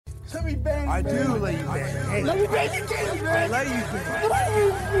Let me bang, I man. do let you bang. Hey, Let me bang you, man. I let you bang. I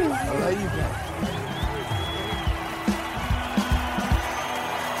let you bang.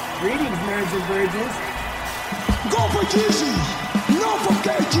 Greetings, marriage and virgins. Go for Jesus. No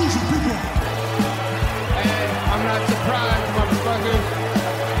forget Jesus, people. Hey, I'm not surprised, motherfuckers.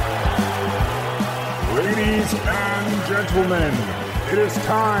 Ladies and gentlemen, it is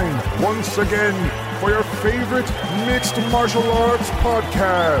time once again for your favorite mixed martial arts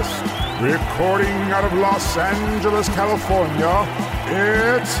podcast. Recording out of Los Angeles, California,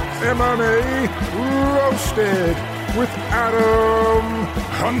 it's MMA Roasted with Adam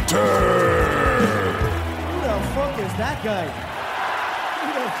Hunter. Who the fuck is that guy?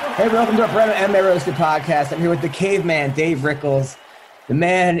 Hey, welcome to our brand new MMA Roasted podcast. I'm here with the caveman, Dave Rickles. The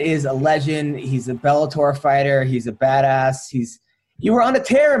man is a legend. He's a Bellator fighter. He's a badass. You were on a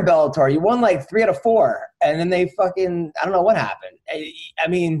tear in Bellator. You won like 3 out of 4. And then they fucking, I don't know what happened. I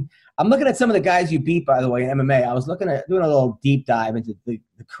mean, I'm looking at some of the guys you beat, by the way, in MMA. I was looking at doing a little deep dive into the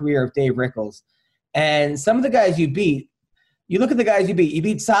career of Dave Rickles. And some of the guys you beat, you look at the guys you beat. You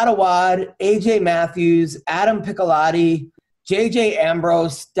beat Sadawad, AJ Matthews, Adam Piccolotti, JJ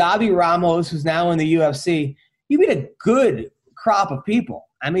Ambrose, Davi Ramos, who's now in the UFC. You beat a good crop of people.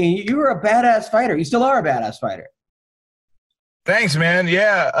 I mean, you were a badass fighter. You still are a badass fighter. Thanks, man.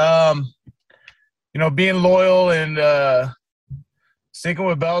 Yeah. Being loyal and sticking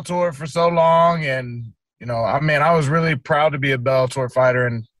with Bellator for so long. And, I was really proud to be a Bellator fighter.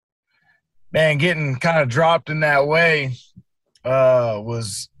 And, man, getting kind of dropped in that way I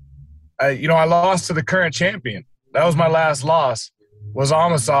lost to the current champion. That was my last loss, was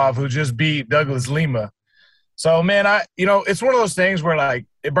Amasov, who just beat Douglas Lima. So, man, it's one of those things where, like,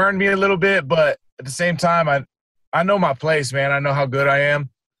 it burned me a little bit, but at the same time, I know my place, man. I know how good I am.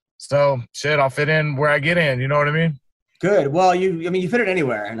 So, shit, I'll fit in where I get in. You know what I mean? Good. Well, you fit it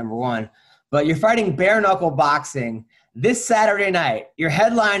anywhere, number one. But you're fighting bare knuckle boxing this Saturday night. You're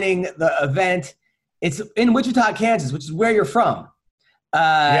headlining the event. It's in Wichita, Kansas, which is where you're from.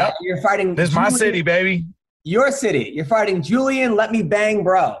 Yep. You're fighting. This is my city, baby. Your city. You're fighting Julian Let Me Bang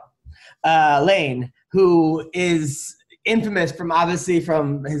Bro Lane, who is infamous from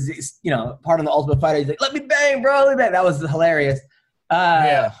his, part of the Ultimate Fighter. He's like, let me bang, bro. Let me bang. That was hilarious.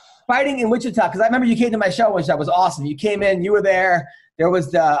 Yeah. Fighting in Wichita, because I remember you came to my show in Wichita. It was awesome. You came in, you were there. There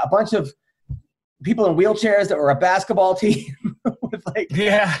was a bunch of people in wheelchairs that were a basketball team.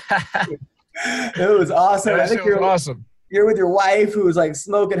 Yeah. It was awesome. That shit was awesome. You're with your wife, who was like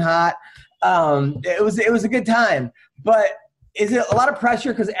smoking hot. It was a good time. But is it a lot of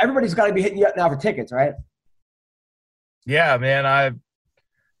pressure? Because everybody's got to be hitting you up now for tickets, right? Yeah, man.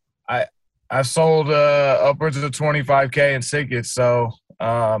 I've sold upwards of 25K in tickets, so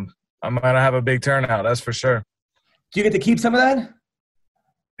I'm gonna have a big turnout. That's for sure. Do you get to keep some of that?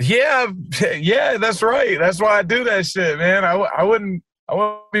 Yeah, that's right. That's why I do that shit, man. I wouldn't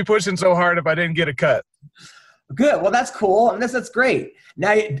be pushing so hard if I didn't get a cut. Good. Well, that's cool. And that's great.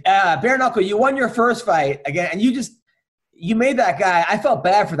 Now, bare knuckle, you won your first fight again, and you made that guy. I felt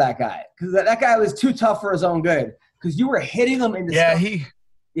bad for that guy because that guy was too tough for his own good because you were hitting him in the stomach.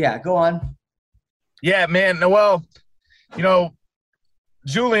 Yeah, go on. Yeah, man. Well,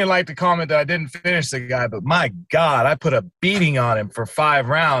 Julian liked to comment that I didn't finish the guy, but my God, I put a beating on him for 5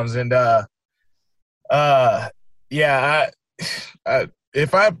 rounds. And,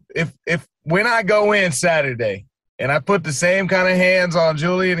 if when I go in Saturday and I put the same kind of hands on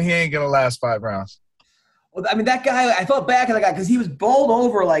Julian, he ain't going to last 5 rounds. Well, I mean, that guy, I felt bad for that guy because he was bowled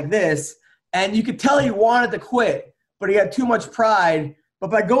over like this, and you could tell he wanted to quit, but he had too much pride. But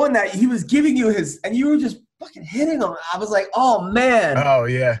by going that, he was giving you his – and you were just fucking hitting him. I was like, oh, man. Oh,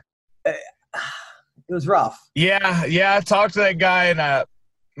 yeah. It was rough. Yeah, I talked to that guy, and,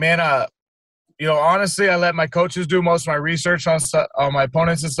 honestly, I let my coaches do most of my research on my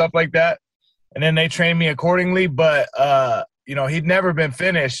opponents and stuff like that, and then they trained me accordingly. But he'd never been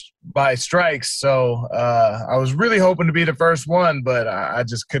finished by strikes, so I was really hoping to be the first one, but I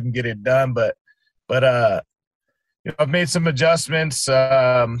just couldn't get it done. But I've made some adjustments.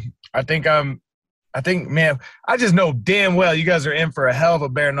 I think, man, I just know damn well you guys are in for a hell of a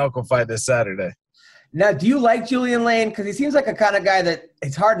bare knuckle fight this Saturday. Now, do you like Julian Lane? Because he seems like a kind of guy that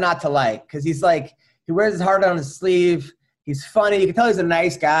it's hard not to like. Because he's like, he wears his heart on his sleeve. He's funny. You can tell he's a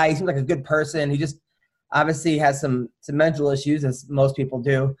nice guy. He seems like a good person. He just obviously has some mental issues, as most people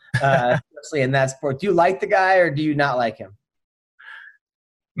do, especially in that sport. Do you like the guy or do you not like him?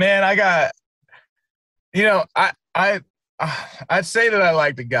 Man, I'd say that I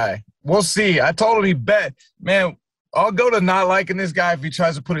like the guy. We'll see. I told him he bet. Man, I'll go to not liking this guy if he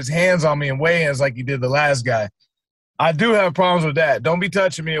tries to put his hands on me in weigh-ins like he did the last guy. I do have problems with that. Don't be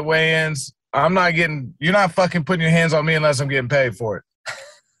touching me at weigh-ins. You're not fucking putting your hands on me unless I'm getting paid for it.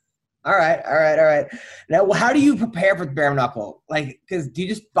 All right. Now, how do you prepare for bare knuckle? Like, because do you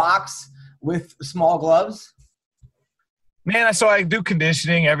just box with small gloves? Man, so I do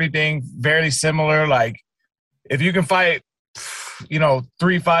conditioning, everything very similar. Like, if you can fight, 3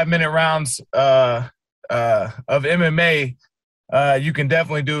 5-minute rounds of MMA, you can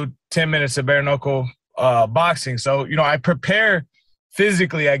definitely do 10 minutes of bare knuckle boxing. So, I prepare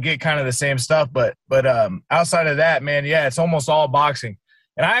physically. I get kind of the same stuff, but outside of that, man, yeah, it's almost all boxing.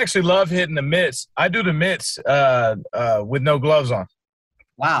 And I actually love hitting the mitts. I do the mitts with no gloves on.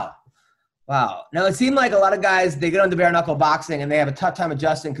 Wow. Now, it seemed like a lot of guys, they get into bare knuckle boxing and they have a tough time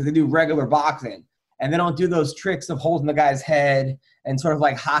adjusting because they do regular boxing. And they don't do those tricks of holding the guy's head and sort of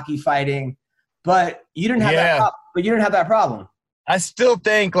like hockey fighting. But you didn't have that problem. I still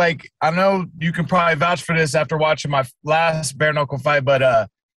think, like, I know you can probably vouch for this after watching my last bare knuckle fight, but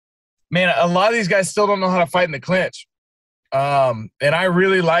man, a lot of these guys still don't know how to fight in the clinch. And I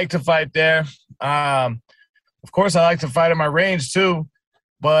really like to fight there. Of course, I like to fight at my range too,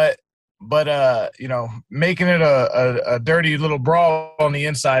 but making it a dirty little brawl on the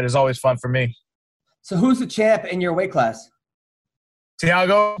inside is always fun for me. So who's the champ in your weight class?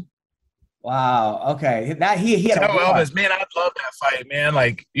 Thiago. Wow. Okay. That he had Thiago Alves, man, I love that fight, man.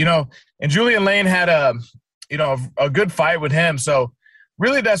 Like, and Julian Lane had a good fight with him. So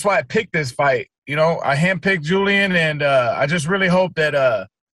really that's why I picked this fight. I handpicked Julian, and I just really hope that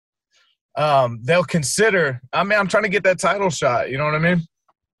they'll consider. I mean, I'm trying to get that title shot. You know what I mean?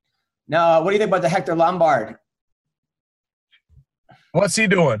 Now, what do you think about the Hector Lombard? What's he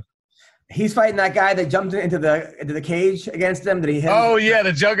doing? He's fighting that guy that jumped into the cage against him. That he hit. Oh yeah,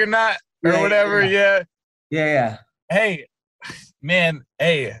 the Juggernaut or whatever. Yeah. Hey, man.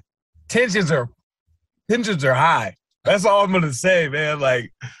 Hey, tensions are high. That's all I'm gonna say, man.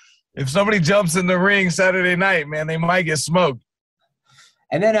 Like, if somebody jumps in the ring Saturday night, man, they might get smoked.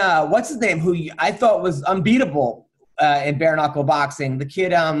 And then what's his name? Who I thought was unbeatable in bare knuckle boxing. The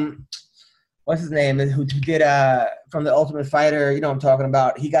kid, what's his name? Who did from the Ultimate Fighter? You know what I'm talking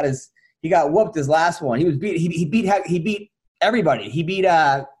about. He got whooped his last one. He was beat. He beat everybody. He beat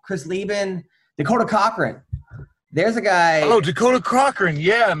Chris Lieben, Dakota Cochran. There's a guy. Oh, Dakota Cochran.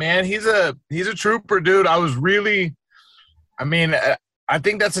 Yeah, man. He's a trooper, dude. I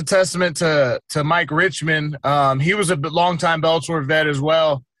think that's a testament to Mike Richmond. He was a longtime Bellator vet as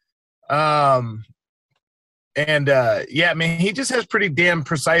well. Yeah, man, he just has pretty damn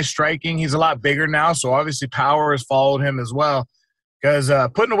precise striking. He's a lot bigger now, so obviously power has followed him as well. Because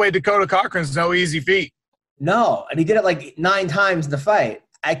putting away Dakota Cochran's no easy feat. No, and he did it like 9 times in the fight.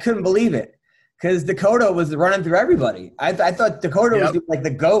 I couldn't believe it because Dakota was running through everybody. I thought Dakota was like the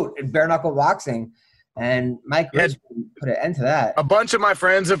GOAT in bare knuckle boxing, and Mike Richmond put an end to that. A bunch of my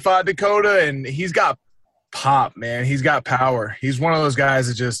friends have fought Dakota, and he's got pop, man. He's got power. He's one of those guys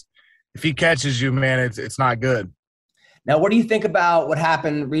that just, if he catches you, man, it's not good. Now, what do you think about what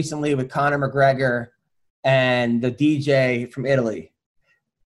happened recently with Conor McGregor and the DJ from Italy?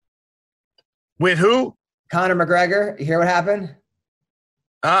 With who? Conor McGregor. You hear what happened?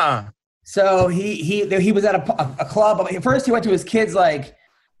 So he was at a club. First, he went to his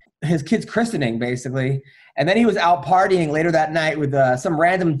kid's christening, basically, and then he was out partying later that night with some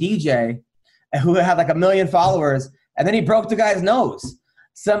random DJ who had like 1 million followers, and then he broke the guy's nose.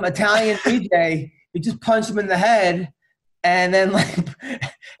 Some Italian DJ, he just punched him in the head, and then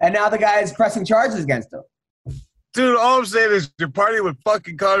and now the guy is pressing charges against him. Dude, all I'm saying is you're partying with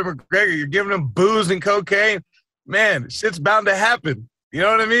fucking Conor McGregor. You're giving him booze and cocaine. Man, shit's bound to happen. You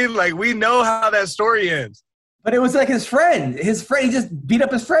know what I mean? Like, we know how that story ends. But it was like his friend. He just beat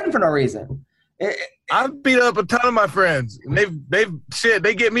up his friend for no reason. I've beat up a ton of my friends. And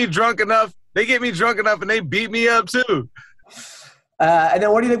they get me drunk enough. And they beat me up too. And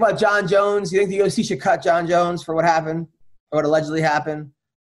then what do you think about John Jones? Do you think the UFC should cut John Jones for what happened? Or what allegedly happened?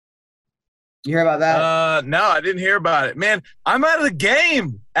 You hear about that? No, I didn't hear about it. Man, I'm out of the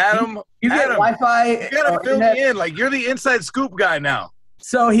game, Adam. You get Wi-Fi. You gotta fill me in. Like, you're the inside scoop guy now.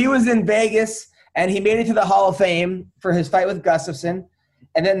 So he was in Vegas, and he made it to the Hall of Fame for his fight with Gustafsson.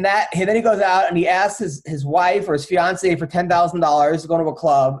 And then he goes out and he asks his wife or his fiance for $10,000 to go to a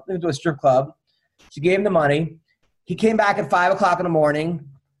club, to a strip club. She gave him the money. He came back at 5 o'clock in the morning.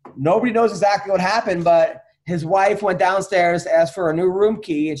 Nobody knows exactly what happened, but his wife went downstairs to ask for a new room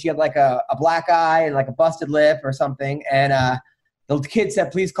key, and she had like a black eye and like a busted lip or something. And the kid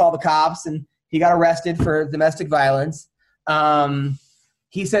said, please call the cops, and he got arrested for domestic violence.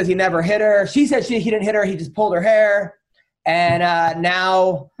 He says he never hit her. She said he didn't hit her. He just pulled her hair. And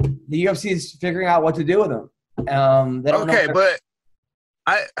now the UFC is figuring out what to do with him. They don't know Okay, but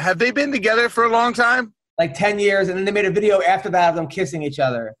have they been together for a long time? like 10 years, and then they made a video after that of them kissing each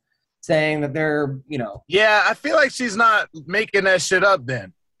other, saying that they're, you know. Yeah, I feel like she's not making that shit up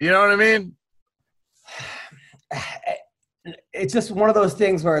then. You know what I mean? It's just one of those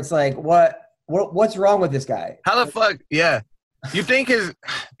things where it's like, what's wrong with this guy? How the fuck? Yeah. You think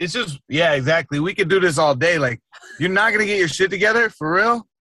it's just, yeah, exactly. We could do this all day. Like, you're not going to get your shit together for real?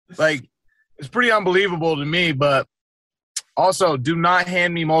 Like, it's pretty unbelievable to me, but also do not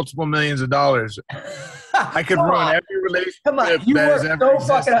hand me multiple millions of dollars. I could ruin every relationship. Come on, you that has worked ever so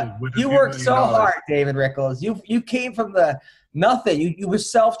fucking. existed with a You few worked million so dollars. hard, David Rickles. You came from the nothing. You were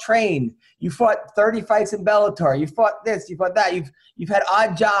self-trained. You fought 30 fights in Bellator. You fought this. You fought that. You've had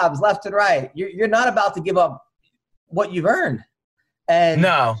odd jobs left and right. You're not about to give up what you've earned. And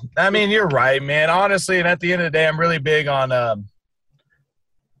No, I mean, you're right, man. Honestly, and at the end of the day, I'm really big on,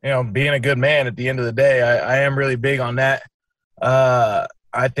 being a good man at the end of the day. I am really big on that.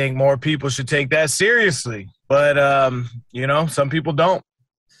 I think more people should take that seriously. But, some people don't.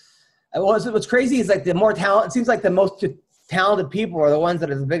 What's crazy is like the more talent. It seems like the most talented people are the ones that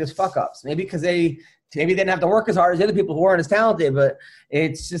are the biggest fuck ups. Maybe because they didn't have to work as hard as the other people who weren't as talented. But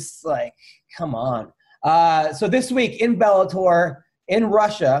it's just like, come on. So this week in Bellator in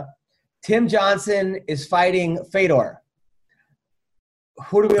Russia, Tim Johnson is fighting Fedor.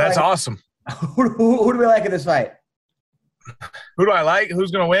 Who do we That's like? awesome. Who do we like in this fight? Who do I like?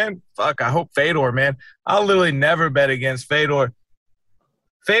 Who's going to win? Fuck, I hope Fedor, man. I'll literally never bet against Fedor.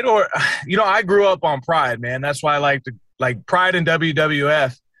 Fedor, I grew up on Pride, man. That's why I like Pride and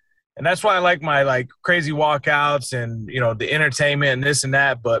WWF. And that's why I like my crazy walkouts and, the entertainment and this and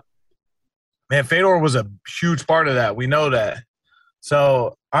that. But, man, Fedor was a huge part of that. We know that.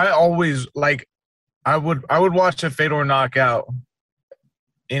 So I always I would watch a Fedor knockout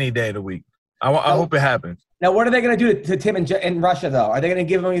any day of the week. I hope it happens. Now, what are they going to do to Tim in Russia, though? Are they going to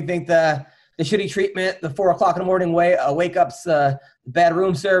give him, you think, the shitty treatment, the 4 o'clock in the morning wake-ups, bad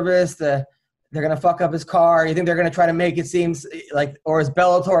room service, they're going to fuck up his car? You think they're going to try to make it seem like – or is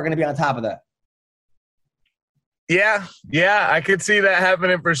Bellator going to be on top of that? Yeah, I could see that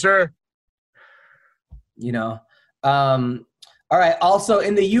happening for sure. All right, also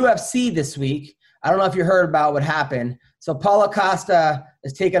in the UFC this week, I don't know if you heard about what happened. So Paulo Costa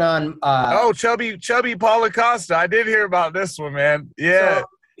is taking on chubby Paulo Costa. I did hear about this one, man. Yeah. So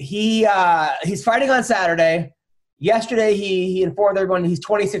he's fighting on Saturday. Yesterday he informed everyone he's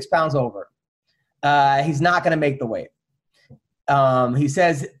 26 pounds over. He's not going to make the weight. He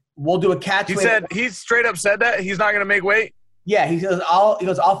says we'll do a catch weight. He straight up said that he's not going to make weight. Yeah, he goes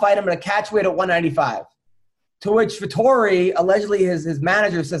I'll fight him at a catch weight at 195. To which Vettori, allegedly his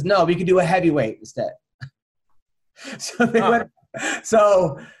manager, says, no, we could do a heavyweight instead. So they went.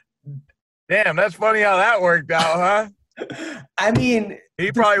 So, damn, that's funny how that worked out, huh? I mean,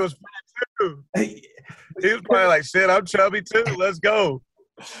 he probably was fat too. He was probably like, shit, I'm chubby too. Let's go.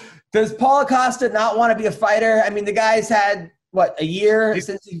 Does Paulo Costa not want to be a fighter? I mean, the guy's had a year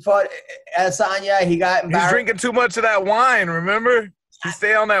since he fought Adesanya. He got embarrassed. He's drinking too much of that wine. Remember, he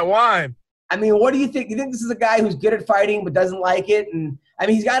stay on that wine. I mean, what do you think? You think this is a guy who's good at fighting but doesn't like it? And I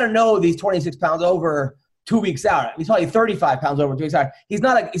mean, he's got to know these 26 pounds over 2 weeks out. He's probably 35 pounds over 2 weeks out. He's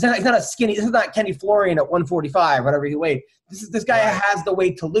not a skinny. This is not Kenny Florian at 145, whatever he weighed. This guy has the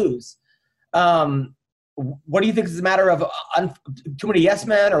weight to lose. What do you think is a matter of too many yes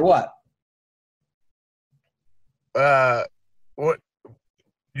men or what? What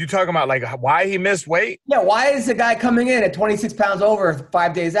you talking about? Like why he missed weight? Yeah, why is the guy coming in at 26 pounds over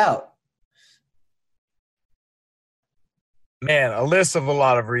 5 days out? Man, a list of a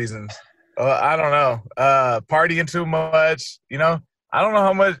lot of reasons. I don't know. Partying too much, I don't know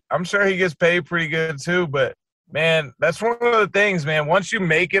how much. I'm sure he gets paid pretty good too, but man, that's one of the things, man. Once you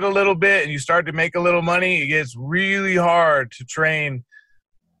make it a little bit and you start to make a little money, it gets really hard to train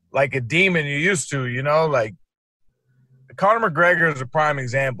like a demon you used to, like Conor McGregor is a prime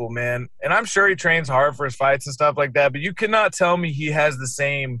example, man. And I'm sure he trains hard for his fights and stuff like that, but you cannot tell me he has the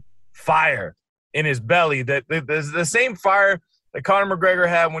same fire in his belly, that the same fire that Conor McGregor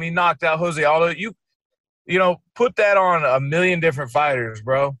had when he knocked out Jose Aldo. You put that on a million different fighters,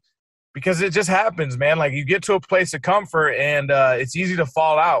 bro, because it just happens, man. Like you get to a place of comfort and it's easy to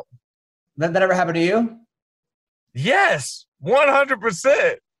fall out. That ever happened to you? Yes,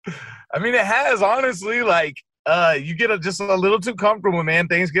 100%. I mean, it has, honestly. Like you get just a little too comfortable, man.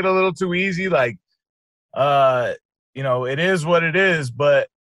 Things get a little too easy. Like, it is what it is, but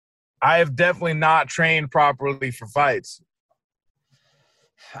I have definitely not trained properly for fights.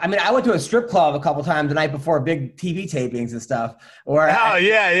 I mean, I went to a strip club a couple times the night before big TV tapings and stuff. Or Oh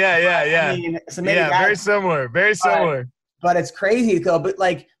yeah. I mean, so maybe Yeah, very similar. Very similar. But it's crazy to go. But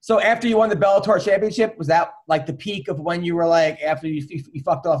like, so after you won the Bellator championship, was that like the peak of when you were like after you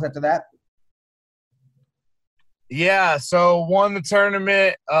fucked off after that? Yeah, so won the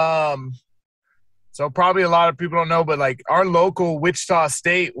tournament. So probably a lot of people don't know, but like our local Wichita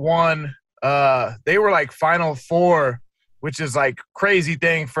State won. They were like Final Four, which is like crazy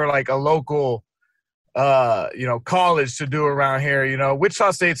thing for like a local, college to do around here. You know,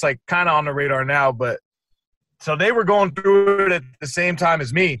 Wichita State's like kind of on the radar now, but so they were going through it at the same time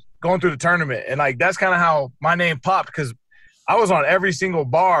as me, going through the tournament, and like that's kind of how my name popped because I was on every single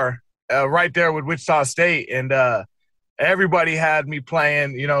bar right there with Wichita State, and everybody had me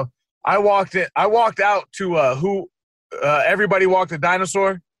playing. You know, I walked out to Everybody Walked the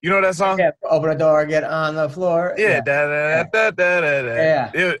Dinosaur. You know that song? Yeah, open the door, get on the floor. Yeah.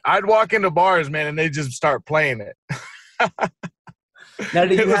 Yeah. I'd walk into bars, man, and they just start playing it. Now,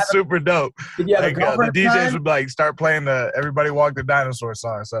 It was super dope. Did you have Like, a girlfriend the at the DJs time? would like start playing the Everybody Walk the Dinosaur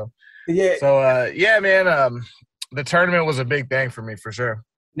song. So Yeah. yeah, man. The tournament was a big thing for me for sure.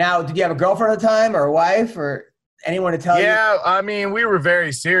 Now, did you have a girlfriend at the time or a wife or anyone to tell you? Yeah, I mean, we were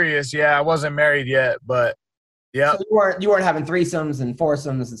very serious. Yeah, I wasn't married yet, but yeah. So you weren't having threesomes and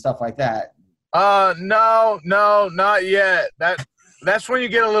foursomes and stuff like that. No, not yet. That's when you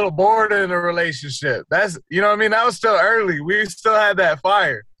get a little bored in a relationship. That's, you know what I mean? That was still early. We still had that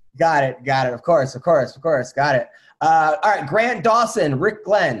fire. Got it. Of course. Got it. All right, Grant Dawson, Rick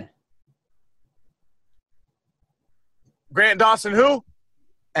Glenn. Grant Dawson, who?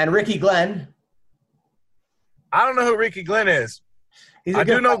 And Ricky Glenn. I don't know who Ricky Glenn is. I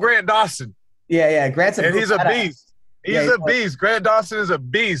do know Grant Dawson. Yeah. Grant's And he's a beast. He's a beast. Grant Dawson is a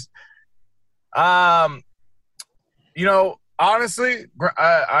beast. Honestly,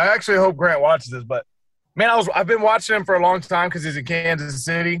 I actually hope Grant watches this, but man, I've been watching him for a long time because he's in Kansas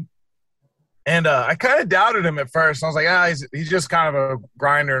City, and I kind of doubted him at first. I was like, he's just kind of a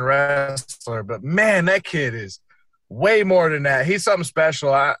grinder and wrestler, but man, that kid is way more than that. He's something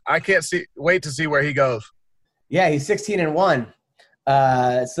special. I can't wait to see where he goes. Yeah, he's 16-1.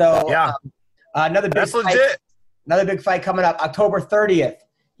 Another big That's fight, legit. Another big fight coming up October 30th.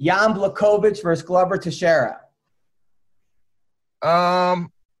 Jan Blachowicz versus Glover Teixeira. Man,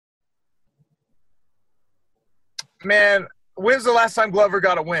 when's the last time Glover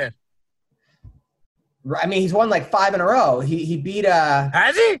got a win? I mean, he's won like 5 in a row. He beat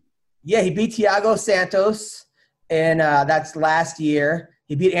Has he? Yeah, he beat Thiago Santos, and that's last year.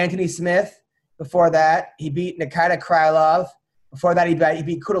 He beat Anthony Smith. Before that, he beat Nikita Krylov. Before that, he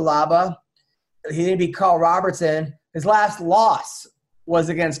beat Kudalaba. He didn't beat Carl Robertson. His last loss was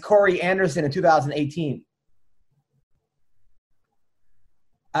against Corey Anderson in 2018.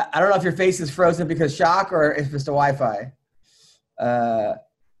 I don't know if your face is frozen because shock or if it's the Wi-Fi.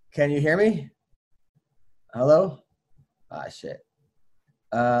 Can you hear me? Hello? Ah, shit.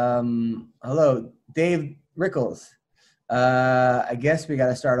 Hello, Dave Rickles. I guess we got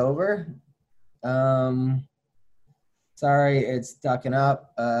to start over. Sorry, it's ducking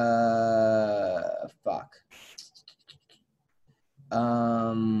up. Fuck.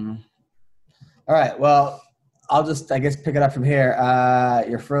 All right, well, I'll just, I guess, pick it up from here.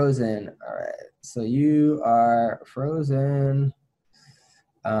 You're frozen. All right, so you are frozen.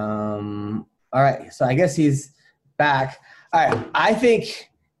 All right, so I guess he's back. All right, I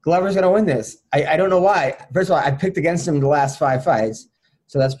think Glover's going to win this. I don't know why. First of all, I picked against him the last 5 fights,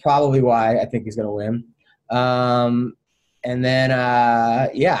 so that's probably why I think he's going to win. And then,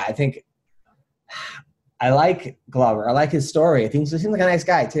 I think I like Glover. I like his story. I think he seems like a nice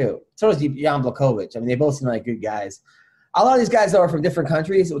guy, too. So does Jan Blachowicz. I mean, they both seem like good guys. A lot of these guys, though, are from different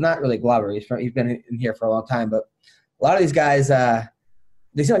countries. Well, not really Glover. He's been in here for a long time. But a lot of these guys, they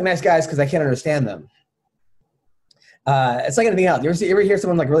seem like nice guys because I can't understand them. It's like anything else. You ever hear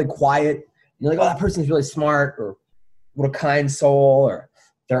someone, like, really quiet? And you're like, oh, that person's really smart, or what a kind soul, or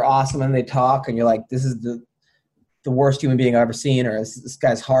they're awesome and they talk, and you're like, this is the worst human being I've ever seen, or this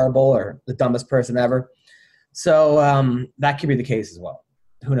guy's horrible, or the dumbest person ever. So that could be the case as well.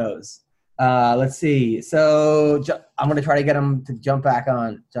 Who knows? Let's see. So I'm going to try to get him to jump back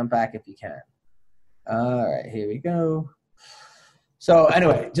if you can. All right, here we go. So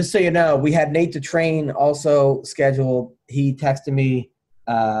anyway, just so you know, we had Nate to train also scheduled. He texted me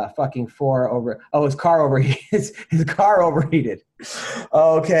fucking 4 over. Oh, his car overheated. His car overheated.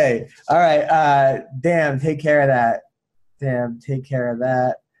 Okay. All right. Damn, take care of that.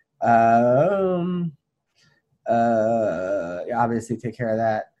 Obviously take care of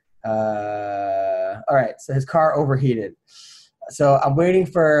that. All right. So his car overheated. So I'm waiting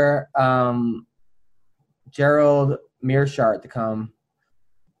for Gerald Mearshart to come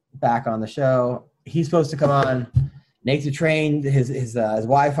back on the show. He's supposed to come on. Nate's a train. His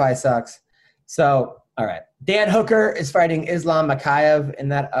Wi-Fi sucks. So, all right. Dan Hooker is fighting Islam Makhachev in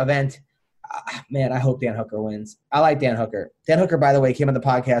that event. Man, I hope Dan Hooker wins. I like Dan Hooker. Dan Hooker, by the way, came on the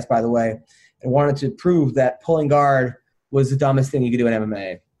podcast, by the way, and wanted to prove that pulling guard was the dumbest thing you could do in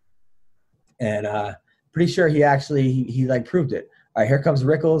MMA. And pretty sure he actually he proved it. All right, here comes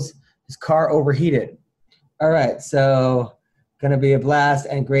Rickles. His car overheated. All right, so going to be a blast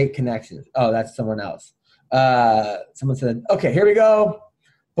and great connections. Oh, that's someone else. Someone said, okay, here we go.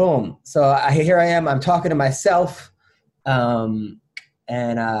 Boom. So here I am. I'm talking to myself.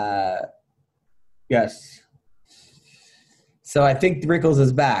 Yes. So I think Rickles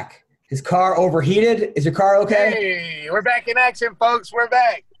is back. His car overheated. Is your car okay? Hey, we're back in action, folks. We're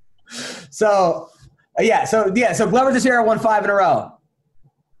back. So Glover this year won 5 in a row.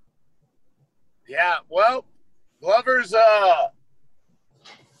 Yeah, well, Glover's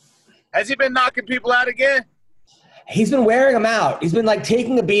has he been knocking people out again? He's been wearing them out. He's been like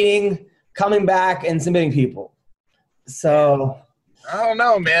taking a beating, coming back, and submitting people. So I don't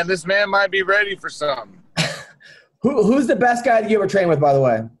know, man. This man might be ready for something. Who's the best guy that you ever trained with, by the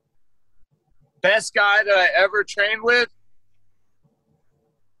way? Best guy that I ever trained with?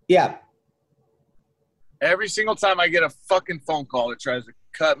 Yeah. Every single time I get a fucking phone call that tries to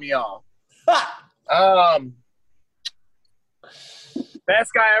cut me off.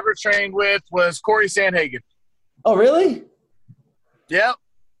 Best guy I ever trained with was Corey Sandhagen. Oh, really? Yep.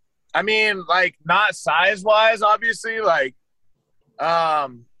 I mean, like, not size-wise, obviously, like,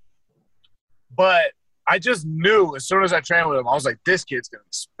 but I just knew as soon as I trained with him, I was like, this kid's going to be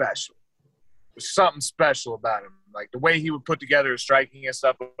special. There's something special about him. Like, the way he would put together his striking and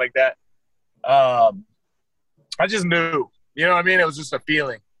stuff like that. I just knew. You know what I mean? It was just a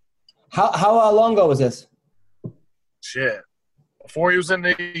feeling. How long ago was this? Shit. Before he was in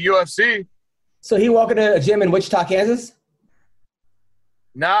the UFC. So he walked into a gym in Wichita, Kansas?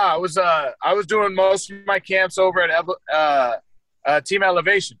 Nah, I was doing most of my camps over at Team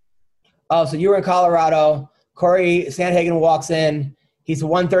Elevation. Oh, so you were in Colorado. Corey Sandhagen walks in. He's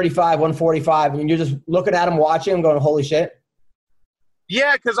 135, 145, and you're just looking at him, watching him, going, holy shit.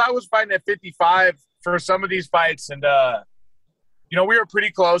 Yeah, because I was fighting at 55 for some of these fights, and we were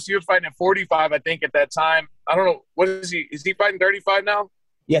pretty close. He was fighting at 45, I think, at that time. I don't know. What is he? Is he fighting 35 now?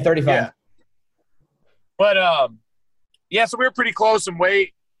 Yeah, 35. Yeah. But, so we were pretty close in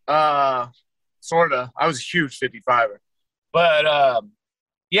weight, sort of. I was a huge 55er. But, I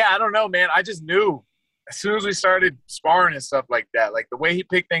don't know, man. I just knew as soon as we started sparring and stuff like that, like the way he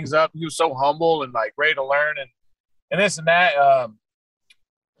picked things up, he was so humble and, like, ready to learn and this and that.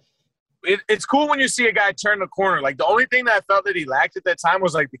 It's cool when you see a guy turn the corner. Like, the only thing that I felt that he lacked at that time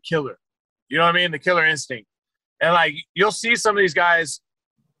was, like, the killer. You know what I mean? The killer instinct. And, like, you'll see some of these guys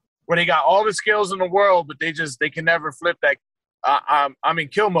where they got all the skills in the world, but they can never flip that. I'm in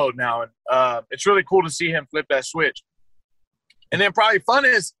kill mode now, and it's really cool to see him flip that switch. And then probably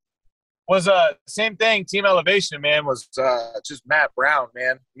funnest was same thing. Team Elevation, man, was just Matt Brown,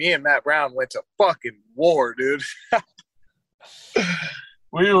 man. Me and Matt Brown went to fucking war, dude.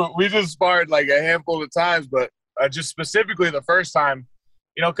 We just sparred like a handful of times, but just specifically the first time,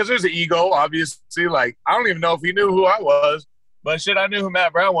 because there's an ego, obviously. Like, I don't even know if he knew who I was, but shit, I knew who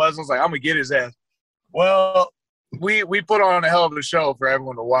Matt Brown was. I was like, I'm gonna get his ass. Well, we put on a hell of a show for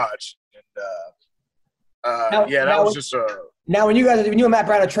everyone to watch, and that was just Now, when you and Matt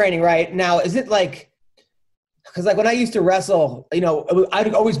Brown are training, right now, is it like? Because like when I used to wrestle, we'd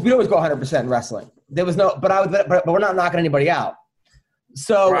always go 100% in wrestling. There was no, but we're not knocking anybody out.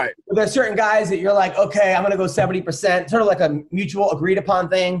 So right. There's certain guys that you're like, okay, I'm going to go 70%, sort of like a mutual agreed upon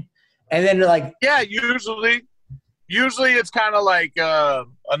thing. And then you're like, yeah, usually it's kind of like a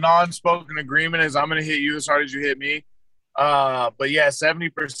non-spoken agreement is I'm going to hit you as hard as you hit me. But yeah,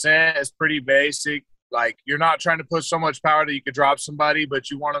 70% is pretty basic. Like, you're not trying to push so much power that you could drop somebody, but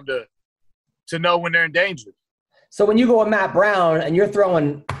you want them to know when they're in danger. So when you go with Matt Brown and you're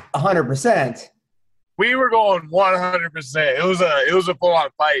throwing 100%. We were going 100%. It was a full-on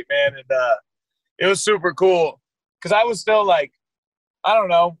fight, man, and it was super cool. Because I was still like, I don't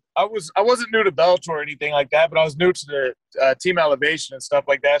know, I wasn't new to Bellator or anything like that, but I was new to the Team Elevation and stuff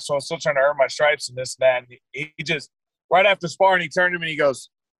like that. So I was still trying to earn my stripes and this and that. And he just right after sparring, he turned to me and he goes,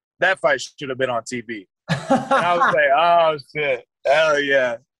 "That fight should have been on TV." And I was like, "Oh shit, hell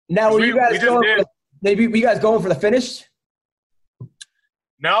yeah!" Now, were you guys going for the finish?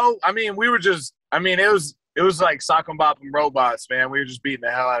 No, I mean it was like sock and bop and robots, man. We were just beating the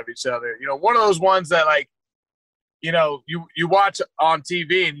hell out of each other. One of those ones that like you know, you watch on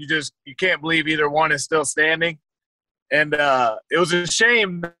TV and you can't believe either one is still standing. And it was a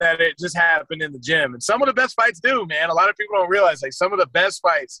shame that it just happened in the gym. And some of the best fights do, man. A lot of people don't realize, like, some of the best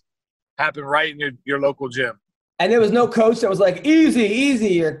fights happen right in your local gym. And there was no coach that was like,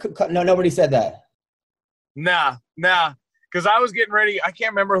 easy, or no, nobody said that. Nah. Because I was getting ready. I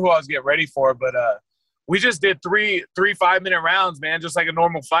can't remember who I was getting ready for, but we just did three 5-minute rounds, man, just like a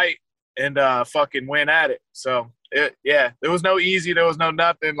normal fight, and fucking went at it. So, there was no easy. There was no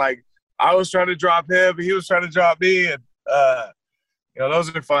nothing. Like, I was trying to drop him, but he was trying to drop me. And, you know,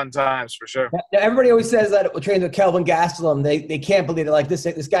 those are fun times for sure. Now, everybody always says that we're training with Kelvin Gastelum. They can't believe it. Like,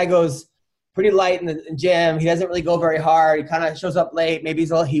 this guy goes pretty light in the gym. He doesn't really go very hard. He kind of shows up late. Maybe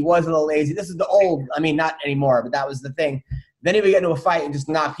he was a little lazy. This is the old. I mean, not anymore, but that was the thing. Then he would get into a fight and just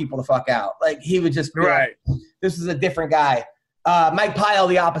knock people the fuck out. Like, he would just be right. Like, this is a different guy. Mike Pyle,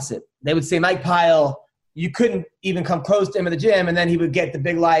 the opposite. They would say Mike Pyle, you couldn't even come close to him in the gym, and then he would get the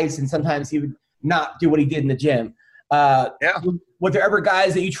big lights, and sometimes he would not do what he did in the gym. Were there ever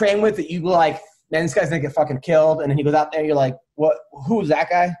guys that you train with that you were like, man, this guy's going to get fucking killed, and then he goes out there and you're like, what? Who's that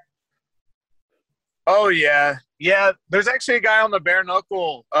guy? Oh, yeah. Yeah, there's actually a guy on the Bare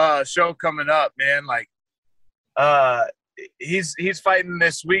Knuckle show coming up, man. Like, he's fighting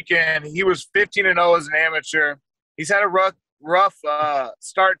this weekend. He was 15-0 as an amateur. He's had a rough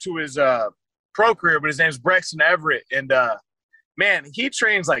start to his pro career, but his name's Brexton Everett. And, man, he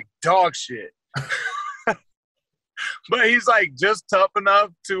trains like dog shit. But he's, like, just tough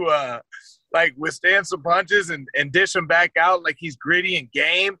enough to, like, withstand some punches and dish them back out. Like, he's gritty and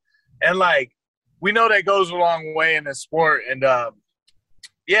game. And, like, we know that goes a long way in this sport. And,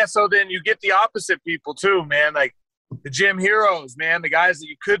 so then you get the opposite people too, man. Like the gym heroes, man, the guys that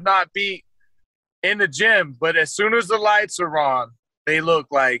you could not beat in the gym. But as soon as the lights are on, they look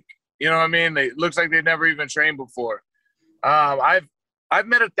like, you know what I mean? It looks like they've never even trained before. I've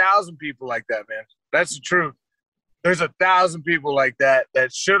met 1,000 people like that, man. That's the truth. There's 1,000 people like that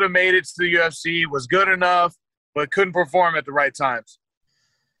should have made it to the UFC, was good enough, but couldn't perform at the right times.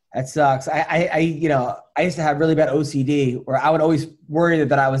 That sucks. I used to have really bad OCD where I would always worry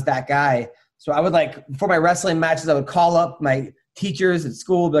that I was that guy. So I would, like, before my wrestling matches, I would call up my teachers at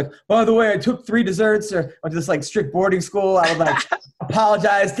school, be like, by the way, I took 3 desserts, or went to this, like, strict boarding school. I would, like,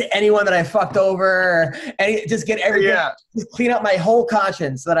 apologize to anyone that I fucked over, and just get everything, just clean up my whole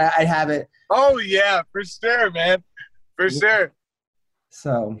conscience so that I have it. Oh, yeah, for sure, man. For sure.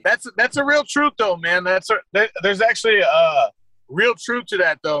 So that's a real truth, though, man. There's actually real truth to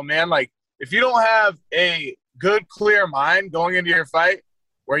that, though, man. Like, if you don't have a good, clear mind going into your fight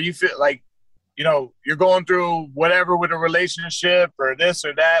where you feel like, you know, you're going through whatever with a relationship or this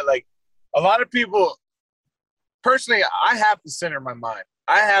or that, like, a lot of people, personally, I have to center my mind.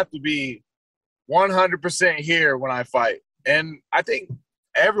 I have to be 100% here when I fight. And I think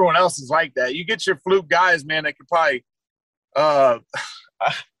everyone else is like that. You get your fluke guys, man, that could probably about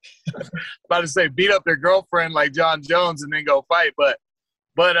to say beat up their girlfriend like John Jones and then go fight, but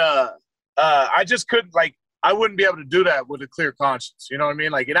I just couldn't, like, I wouldn't be able to do that with a clear conscience. You know what I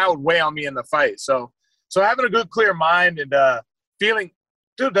mean? Like, that would weigh on me in the fight. So having a good, clear mind and feeling,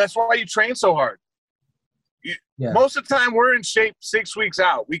 dude, that's why you train so hard. Most of the time we're in shape 6 weeks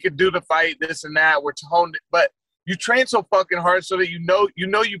out. We could do the fight, this and that. We're toned, but you train so fucking hard so that you know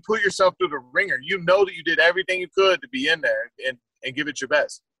you put yourself through the ringer. You know that you did everything you could to be in there and give it your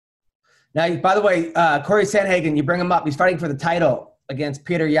best. Now, by the way, Corey Sandhagen, you bring him up. He's fighting for the title against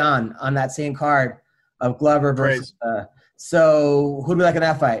Peter Yan on that same card of Glover versus. So who do we like in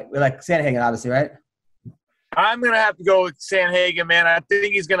that fight? We like Sandhagen, obviously, right? I'm going to have to go with Sandhagen, man. I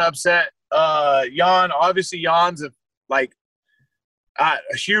think he's going to upset Yan. Obviously, Yan's a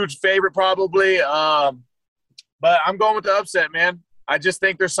huge favorite probably. But I'm going with the upset, man. I just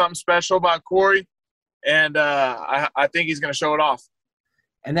think there's something special about Corey, and I think he's going to show it off.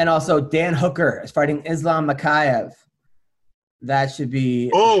 And then also Dan Hooker is fighting Islam Makhachev. That should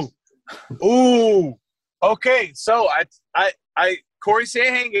be. Ooh. Okay, so I Corey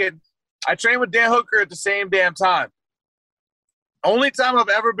Sandhagen, I trained with Dan Hooker at the same damn time. Only time I've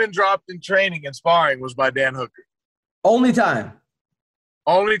ever been dropped in training and sparring was by Dan Hooker. Only time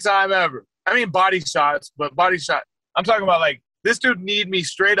ever. I mean, body shots, but body shot. I'm talking about, like, this dude kneed me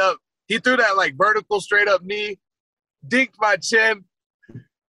straight up. He threw that, like, vertical straight up knee, dinked my chin.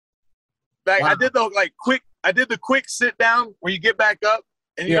 Like, wow. I did the quick sit down where you get back up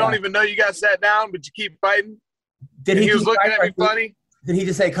and you don't even know you got sat down, but you keep fighting. He was looking at me funny. Did he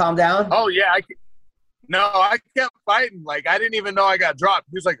just say, calm down? Oh, yeah. I kept fighting. Like, I didn't even know I got dropped.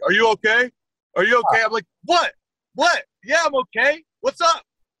 He was like, are you okay? Are you okay? I'm like, what? Yeah, I'm okay. What's up?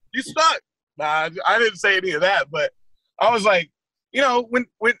 You stuck. Nah, I didn't say any of that, but I was like, you know, when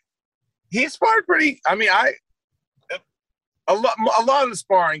he sparred pretty. I mean, a lot of the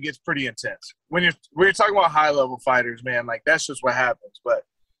sparring gets pretty intense when you're talking about high level fighters, man. Like that's just what happens. But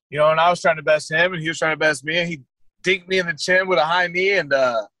you know, and I was trying to best him, and he was trying to best me, and he dinked me in the chin with a high knee, and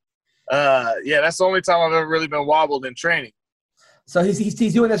yeah, that's the only time I've ever really been wobbled in training. So he's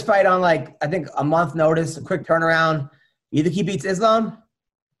doing this fight on like I think a month notice, a quick turnaround. You think he beats Islam?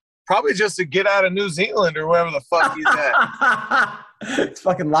 Probably just to get out of New Zealand or wherever the fuck he's at. It's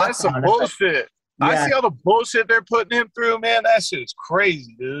fucking lockdown. That's some bullshit. Yeah. I see all the bullshit they're putting him through, man. That shit is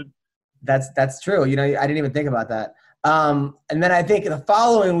crazy, dude. That's true. You know, I didn't even think about that. And then I think the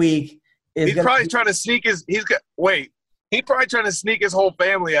following week he's probably trying to sneak his. He's probably trying to sneak his whole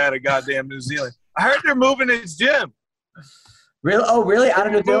family out of goddamn New Zealand. I heard they're moving his gym. Really? Oh, really? Out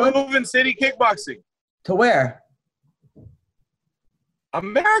of New Zealand? Moving City Kickboxing. To where?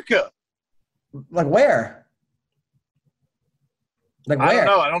 America. Like where? Like where? I don't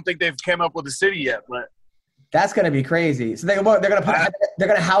know. I don't think they've come up with a city yet, but that's gonna be crazy. So they're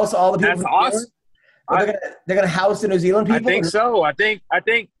gonna house all the people. That's awesome. They're gonna house the New Zealand people. I think so. I think.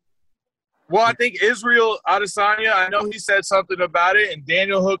 Well, I think Israel Adesanya. I know he said something about it, and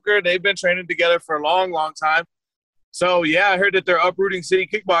Daniel Hooker. They've been training together for a long, long time. So yeah, I heard that they're uprooting City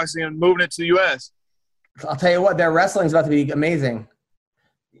Kickboxing and moving it to the U.S. I'll tell you what, their wrestling's about to be amazing.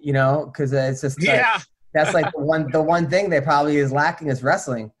 You know, because it's just that's like the one thing they probably is lacking is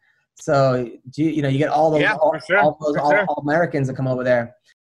wrestling. So you know, you get all those all Americans that come over there.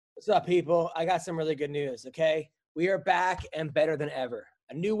 What's up, people? I got some really good news. Okay, we are back and better than ever.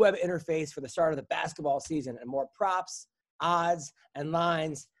 A new web interface for the start of the basketball season and more props, odds, and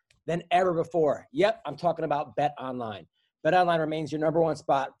lines than ever before. Yep, I'm talking about BetOnline. BetOnline remains your number one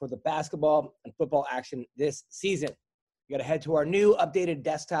spot for the basketball and football action this season. You got to head to our new updated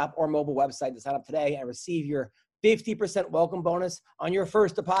desktop or mobile website to sign up today and receive your 50% welcome bonus on your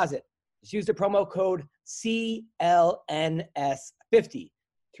first deposit. Just use the promo code CLNS50 to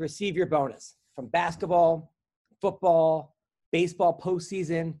receive your bonus from basketball, football, baseball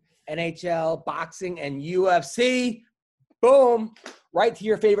postseason, NHL, boxing, and UFC. Boom! Right to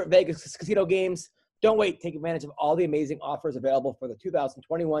your favorite Vegas casino games. Don't wait. Take advantage of all the amazing offers available for the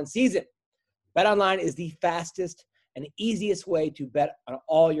 2021 season. BetOnline is the fastest and easiest way to bet on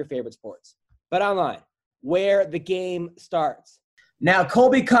all your favorite sports. BetOnline, where the game starts. Now,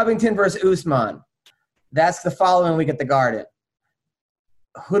 Colby Covington versus Usman. That's the following week at the Garden.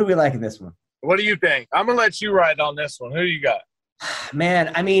 Who do we like in this one? What do you think? I'm going to let you ride on this one. Who do you got?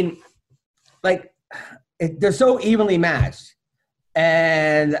 Man, I mean, like, they're so evenly matched.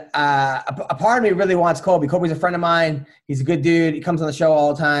 And a part of me really wants Colby. Colby's a friend of mine. He's a good dude. He comes on the show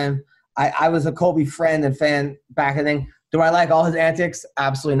all the time. I was a Colby friend and fan back then. Do I like all his antics?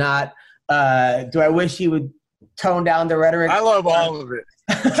 Absolutely not. Do I wish he would tone down the rhetoric? I love all of it.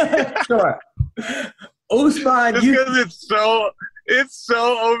 Sure. Usman, just because it's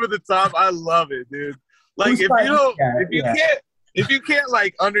so over the top. I love it, dude. Like Usman, if you can't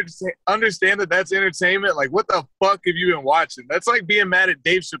like understand that that's entertainment, like what the fuck have you been watching? That's like being mad at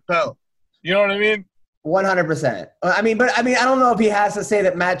Dave Chappelle. You know what I mean? 100%. I mean, I don't know if he has to say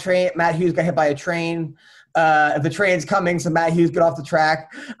that Matt Hughes got hit by a train. If the train's coming, so Matt Hughes get off the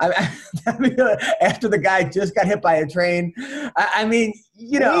track. I mean, after the guy just got hit by a train. I mean,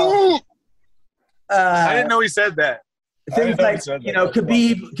 you know. I didn't know he said that. Things like, you know,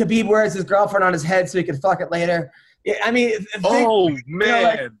 Khabib wears his girlfriend on his head so he can fuck it later. I mean. Man. You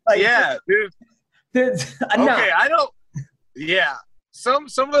know, like, yeah, dude. Okay, I don't. Yeah. Some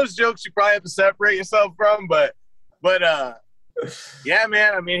of those jokes you probably have to separate yourself from, but yeah,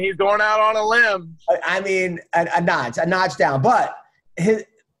 man. I mean, he's going out on a limb. I mean, a notch down. But his,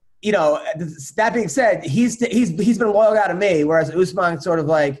 you know, that being said, he's been loyal guy to me, whereas Usman sort of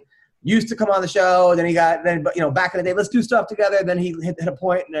like used to come on the show, then you know, back in the day, let's do stuff together. Then he hit a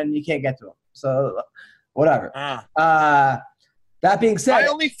point, and then you can't get to him. So whatever. That being said, my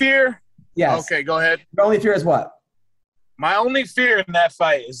only fear. Yes. Okay, go ahead. Your only fear is what? My only fear in that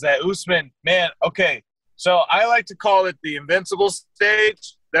fight is that Usman, man, okay, so I like to call it the invincible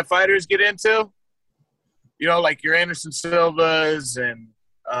stage that fighters get into. You know, like your Anderson Silvas and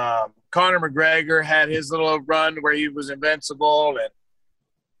Conor McGregor had his little run where he was invincible. And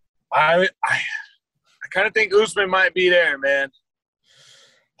I kind of think Usman might be there, man.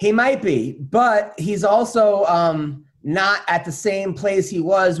 He might be, but he's also not at the same place he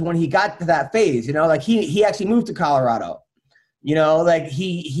was when he got to that phase. You know, like he actually moved to Colorado. You know, like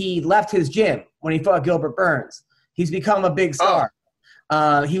he left his gym when he fought Gilbert Burns. He's become a big star.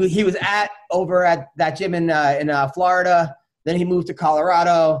 He was over at that gym in Florida. Then he moved to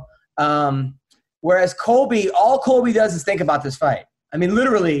Colorado. Whereas Colby, all Colby does is think about this fight. I mean,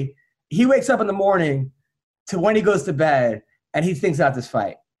 literally, he wakes up in the morning to when he goes to bed, and he thinks about this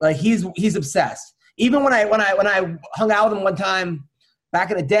fight. Like he's obsessed. Even when I hung out with him one time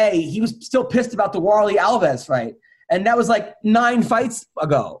back in the day, he was still pissed about the Warlley Alves fight, and that was like 9 fights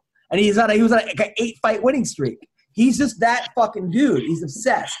ago. And he was on like an 8-fight winning streak. He's just that fucking dude. He's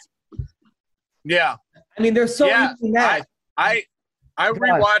obsessed. Yeah. I mean, there's so many. I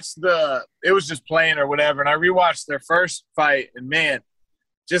rewatched it was just playing or whatever, and I rewatched their first fight, and man,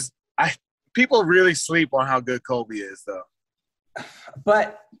 people really sleep on how good Colby is, though.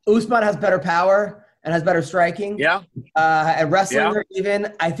 But Usman has better power and has better striking. Yeah. And wrestling,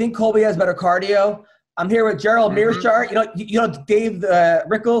 even. I think Colby has better cardio. I'm here with Gerald Mearshart. You know Dave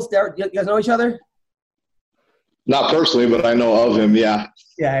Rickles. You guys know each other? Not personally, but I know of him. Yeah.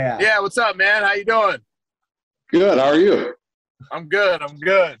 Yeah. Yeah. What's up, man? How you doing? Good. How are you? I'm good.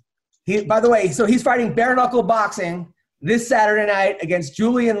 By the way, so he's fighting bare knuckle boxing this Saturday night against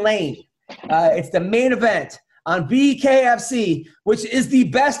Julian Lane. It's the main event on BKFC, which is the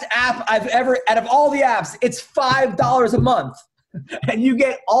best app I've ever. Out of all the apps, it's $5 a month, and you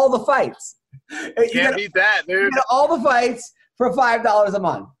get all the fights. Can't beat that, dude. You get all the fights for $5 a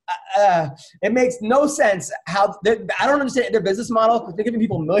month. It makes no sense how I don't understand their business model, because they're giving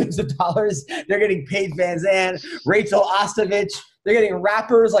people millions of dollars. They're getting Paige Van Zandt, Rachel Ostovich. They're getting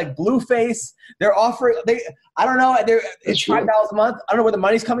rappers like Blueface. They're offering. I don't know. It's $5 a month. I don't know where the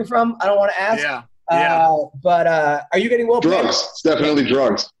money's coming from. I don't want to ask. Yeah. But are you getting well paid? Drugs. It's definitely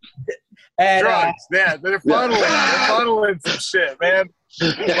drugs. And, drugs. Yeah, they're funneling. They're funneling some shit, man.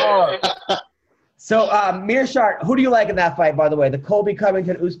 Oh. So, Mearshart, who do you like in that fight, by the way? The Colby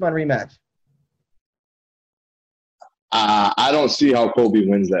Covington-Usman rematch. I don't see how Colby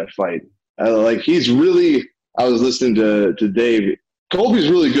wins that fight. I was listening to Dave. Colby's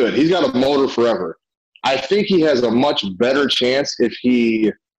really good. He's got a motor forever. I think he has a much better chance if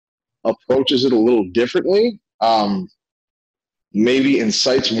he approaches it a little differently. Maybe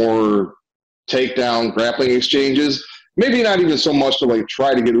incites more takedown, grappling exchanges. Maybe not even so much to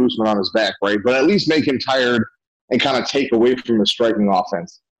try to get Usman on his back, right? But at least make him tired and kind of take away from his striking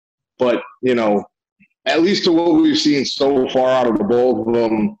offense. But, at least to what we've seen so far out of the both of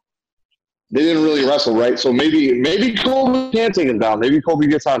them, they didn't really wrestle, right? So maybe Colby can take him down. Maybe Colby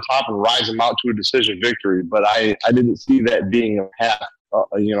gets on top and rides him out to a decision victory. But I didn't see that being a path,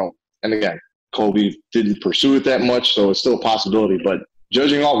 And again, Colby didn't pursue it that much, so it's still a possibility. But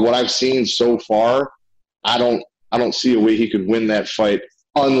judging off what I've seen so far, I don't see a way he could win that fight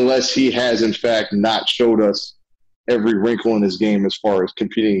unless he has, in fact, not showed us every wrinkle in his game as far as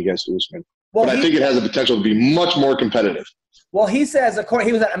competing against Usman. Well, but I think it has the potential to be much more competitive. Well, he says,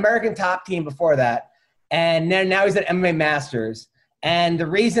 he was at American Top Team before that, and then now he's at MMA Masters. And the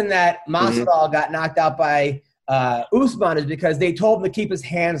reason that Masvidal got knocked out by Usman is because they told him to keep his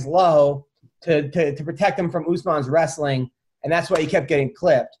hands low to protect him from Usman's wrestling, and that's why he kept getting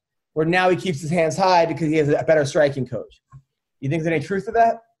clipped. Where now he keeps his hands high because he has a better striking coach. You think there's any truth to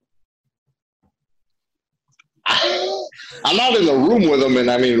that? I'm not in the room with him, and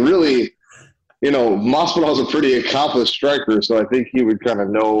I mean, really, Masvidal's a pretty accomplished striker, so I think he would kind of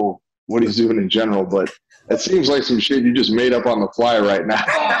know what he's doing in general. But it seems like some shit you just made up on the fly right now.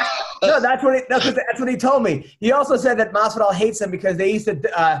 No, that's what he told me. He also said that Masvidal hates him because they used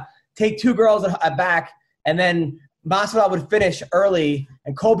to take 2 girls back, and then Masvidal would finish early,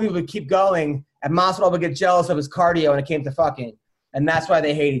 and Colby would keep going, and Masvidal would get jealous of his cardio when it came to fucking, and that's why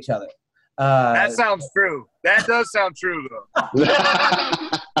they hate each other. That sounds true. That does sound true, though.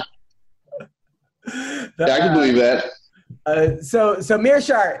 I can believe that. So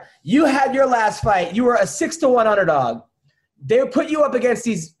Mearshart, you had your last fight. You were a 6-1 underdog. They put you up against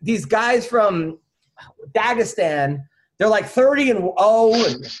these guys from Dagestan. They're like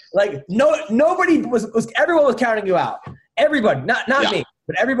 30-0, and nobody was. Everyone was counting you out. Everybody, not me,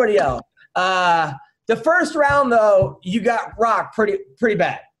 but everybody else. The first round, though, you got rocked pretty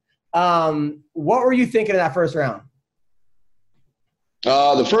bad. What were you thinking in that first round?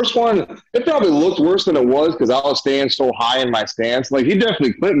 The first one, it probably looked worse than it was because I was staying so high in my stance. He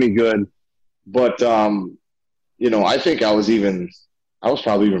definitely clipped me good, but I think I was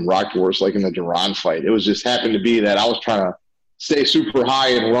probably even rocked worse, in the Duran fight. It was just happened to be that I was trying to stay super high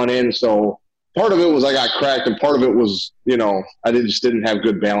and run in. So part of it was I got cracked, and part of it was, I just didn't have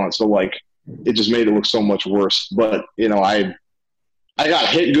good balance. So it just made it look so much worse. But I got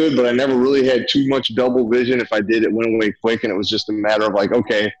hit good, but I never really had too much double vision. If I did, it went away quick, and it was just a matter of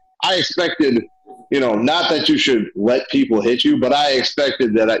okay, I expected, not that you should let people hit you, but I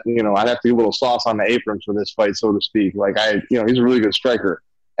expected that I'd have to get a little sauce on the apron for this fight, so to speak. He's a really good striker.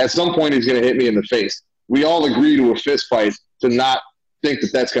 at some point he's going to hit me in the face. We all agree to a fist fight. To not think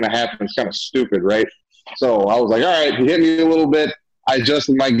that that's going to happen is kind of stupid, right? So I was like, all right, he hit me a little bit. I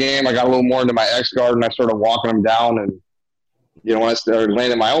adjusted my game. I got a little more into my X guard, and I started walking him down. And, you know, when I started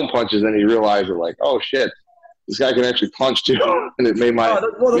landing my own punches, then he realized, like, oh, shit, this guy can actually punch too. And it made my,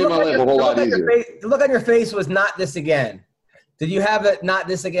 made my life a whole lot easier. The look on your face was not this again. Did you have that not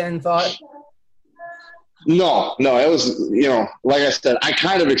this again thought? No, it was, you know, like I said, I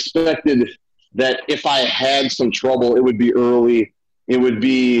kind of expected that if I had some trouble, it would be early. It would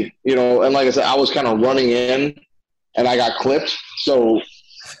be, you know, and like I said, I was kind of running in and I got clipped. So,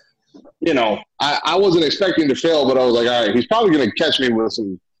 you know, I wasn't expecting to fail, but I was like, all right, he's probably going to catch me with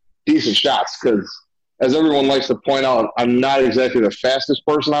some decent shots because, as everyone likes to point out, I'm not exactly the fastest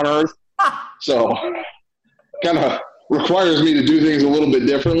person on earth. So kind of requires me to do things a little bit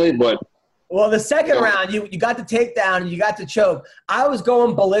differently, but. Well, the second round, you got the takedown and you got the choke. I was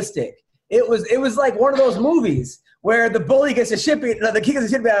going ballistic. It was like one of those movies where the bully gets a shit beat, the kid gets a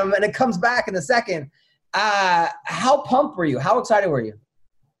shit beat out of him, and it comes back in the second. How pumped were you? How excited were you?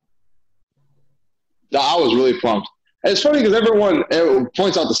 I was really pumped. And it's funny because everyone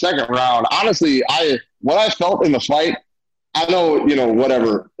points out the second round. Honestly, what I felt in the fight, I know, you know,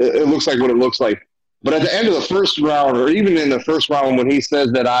 whatever. It looks like what it looks like. But at the end of the first round, or even in the first round when he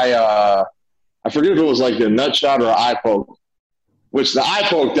says that I forget if it was like the nut shot or an eye poke, which the eye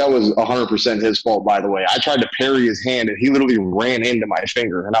poke, that was 100% his fault, by the way. I tried to parry his hand, and he literally ran into my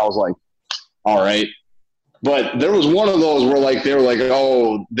finger. And I was like, all right. But there was one of those where, like, they were like,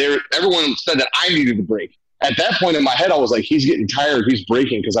 oh, everyone said that I needed to break. At that point in my head, I was like, he's getting tired. He's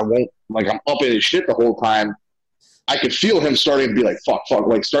breaking because I'm up in his shit the whole time. I could feel him starting to be like, fuck,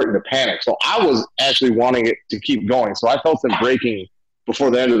 like starting to panic. So I was actually wanting it to keep going. So I felt him breaking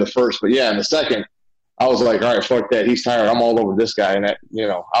before the end of the first. But, yeah, in the second, I was like, all right, fuck that. He's tired. I'm all over this guy. And, that, you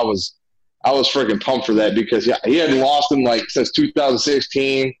know, I was freaking pumped for that because, yeah, he hadn't lost him, like, since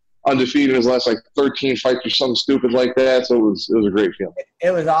 2016. Undefeated in his last, like, 13 fights or something stupid like that. So it was a great feeling. It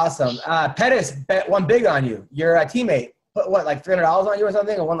was awesome. Pettis won big on you. Your teammate put, what, like $300 on you or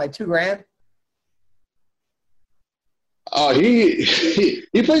something, or won, like, $2,000?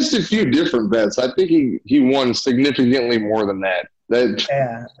 He placed a few different bets. I think he won significantly more than that. I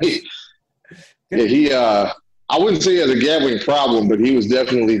wouldn't say he has a gambling problem, but he was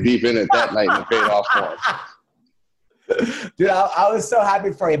definitely deep in it that night and it paid off for him. Dude, I was so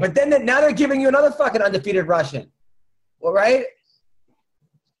happy for you. But then now they're giving you another fucking undefeated Russian. Well, right?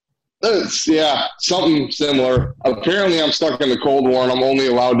 Yeah, something similar. Apparently I'm stuck in the Cold War and I'm only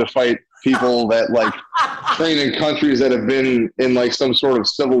allowed to fight people that, like, train in countries that have been in, like, some sort of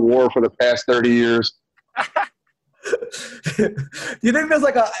civil war for the past 30 years. Do you think there's,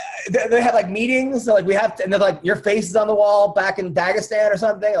 like, they had, like, meetings? So, like, we have to, and they're like, your face is on the wall back in Dagestan or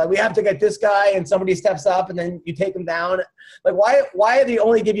something? Like, we have to get this guy, and somebody steps up, and then you take him down. Like, why do they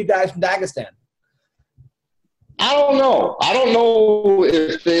only give you guys from Dagestan? I don't know. I don't know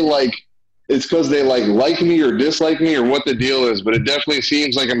if they, like, it's because they like me or dislike me or what the deal is, but it definitely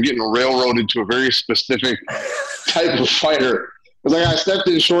seems like I'm getting railroaded to a very specific type of fighter. Because, like, I stepped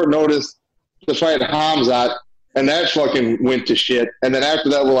in short notice to fight Hamzat, and that fucking went to shit. And then after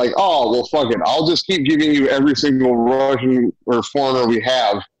that, we're like, oh, well, fuck it. I'll just keep giving you every single Russian or foreigner we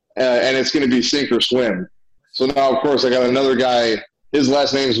have, and it's going to be sink or swim. So now, of course, I got another guy. His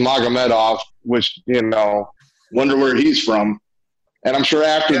last name is Magomedov, which, you know, wonder where he's from. And I'm sure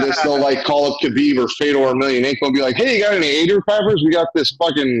after this, they'll, like, call up Khabib or Fedor Emelianenko and be like, hey, you got any Ader Peppers? We got this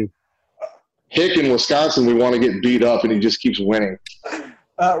fucking hick in Wisconsin we want to get beat up, and he just keeps winning.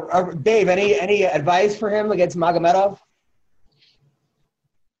 Dave, any advice for him against Magomedov?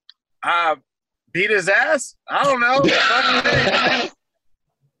 Beat his ass? I don't know.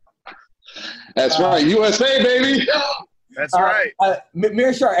 That's right. USA, baby. That's right.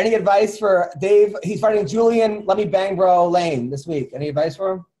 Mearshart, any advice for Dave? He's fighting Julian Let Me Bang Bro Lane this week. Any advice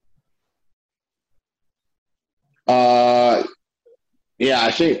for him? Yeah,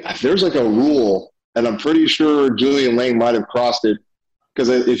 I think there's, like, a rule, and I'm pretty sure Julian Lane might have crossed it. Because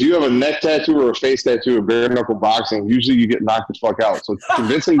if you have a neck tattoo or a face tattoo of bare knuckle boxing, usually you get knocked the fuck out. So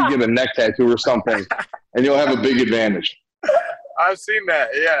convince him to get a neck tattoo or something, and you'll have a big advantage. I've seen that.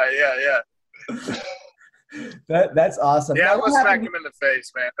 Yeah. That's awesome. Yeah, I'm going to smack him in the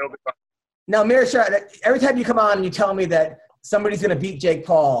face, man. It'll be fun. Now, Mearshart, every time you come on and you tell me that somebody's going to beat Jake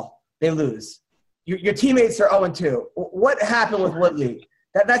Paul, they lose. Your teammates are 0-2. What happened with Woodley?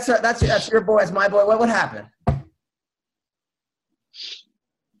 That's your boy. That's my boy. What happened?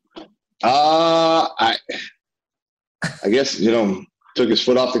 I guess, you know, took his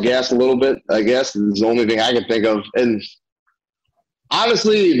foot off the gas a little bit, I guess. It's the only thing I can think of. And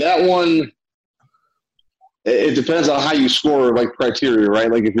honestly, that one, it depends on how you score, like, criteria, right?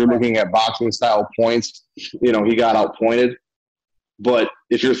 Like, if you're looking at boxing style points, he got outpointed. But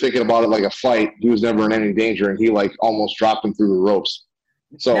if you're thinking about it like a fight, he was never in any danger, and he, like, almost dropped him through the ropes.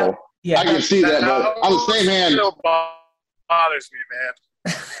 So I can see that. But on the same hand, still bothers me, man.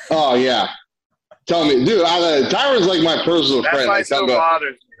 oh, yeah. Tell me, dude, Tyron's like my personal That friend. fight still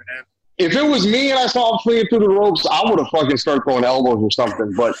bothers me, man. If it was me and I saw him flinging through the ropes, I would have fucking started throwing elbows or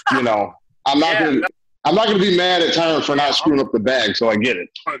something. But, I'm not gonna be mad at Tyron for not screwing up the bag, so I get it.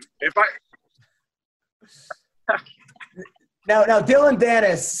 If I Now, Dylan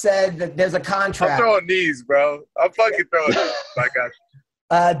Dennis said that there's a I'm contract. throwing knees, bro. I'm fucking throwing knees. My God.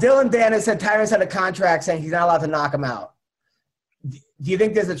 Dylan Dennis said Tyron had a contract saying he's not allowed to knock him out. Do you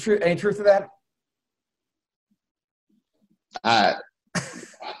think there's any truth to that? I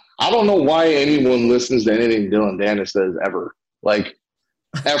don't know why anyone listens to anything Dylan Dennis says ever. Like,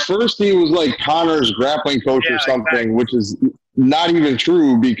 at first he was like Connor's grappling coach or something, exactly. Which is not even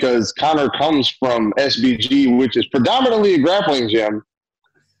true because Connor comes from SBG, which is predominantly a grappling gym.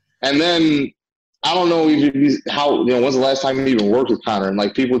 And then I don't know when's the last time he even worked with Connor? And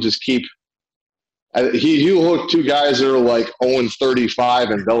like people just keep you hook two guys that are like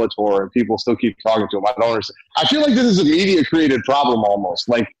 0-35 in Bellator, and people still keep talking to him. I don't understand. I feel like this is a media created problem almost.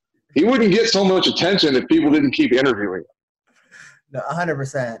 Like he wouldn't get so much attention if people didn't keep interviewing him. No,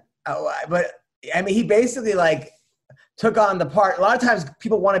 100%. But I mean, he basically like took on the part. A lot of times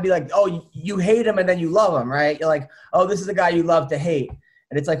people want to be like, oh, you hate him and then you love him, right? You're like, oh, this is a guy you love to hate.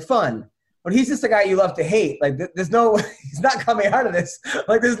 And it's like fun. But he's just a guy you love to hate. Like he's not coming out of this.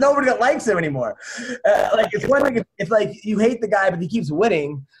 Like there's nobody that likes him anymore. Like it's one thing if like you hate the guy but he keeps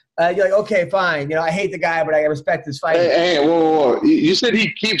winning. You're like, okay, fine. I hate the guy but I respect his fight. Hey, whoa. You said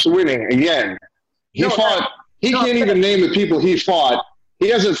he keeps winning again. He fought. He can't even name the people he fought. He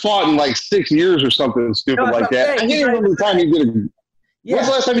hasn't fought in like 6 years or something stupid like that. I can't even remember the time he did when's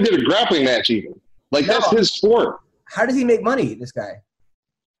the last time he did a grappling match even? Like that's his sport. How does he make money, this guy?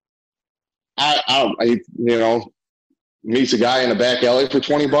 I meets a guy in a back alley for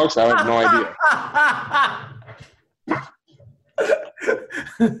 $20. I have no idea.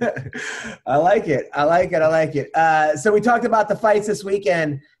 I like it. So we talked about the fights this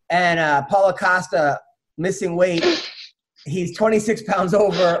weekend, and Paulo Costa missing weight. He's 26 pounds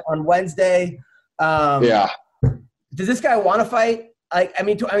over on Wednesday. Yeah. Does this guy want to fight? I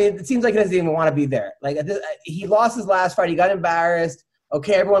mean, it seems like he doesn't even want to be there. Like he lost his last fight. He got embarrassed.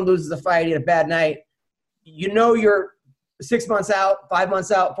 Okay, everyone loses a fight. He had a bad night. You're 6 months out, 5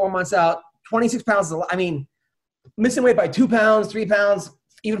 months out, 4 months out. 26 pounds is a lot. I mean, missing weight by 2 pounds, 3 pounds,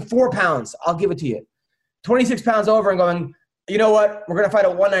 even 4 pounds. I'll give it to you. 26 pounds over and going, you know what? We're going to fight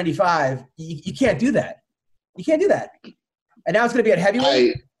at 195. You can't do that. You can't do that. And now it's going to be at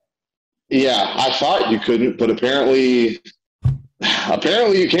heavyweight? I thought you couldn't, but apparently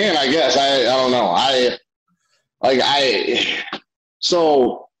you can, I guess. I don't know.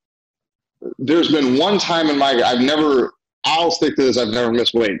 So there's been one time in I'll stick to this, I've never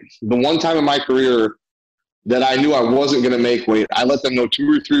missed weight. The one time in my career that I knew I wasn't going to make weight, I let them know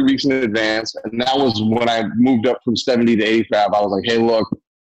 2 or 3 weeks in advance. And that was when I moved up from 70 to 85. I was like, hey, look,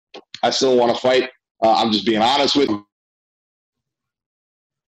 I still want to fight. I'm just being honest with you.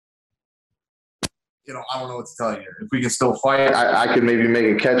 I don't know what to tell you. If we can still fight, I could maybe make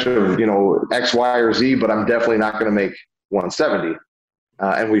a catch of, X, Y, or Z, but I'm definitely not going to make 170.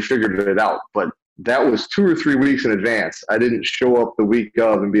 And we figured it out. But that was 2 or 3 weeks in advance. I didn't show up the week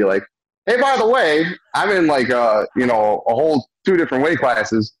of and be like, hey, by the way, I'm in like, a whole 2 different weight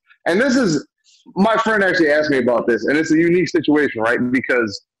classes. And this is – my friend actually asked me about this, and it's a unique situation, right?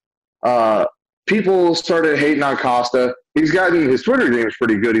 Because people started hating on Costa. He's gotten – his Twitter game is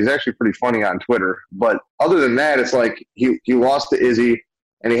pretty good. He's actually pretty funny on Twitter. But other than that, it's like he lost to Izzy,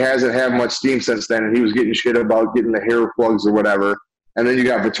 and he hasn't had much steam since then, and he was getting shit about getting the hair plugs or whatever. And then you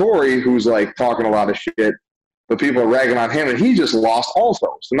got Vettori, who's like talking a lot of shit, but people are ragging on him, and he just lost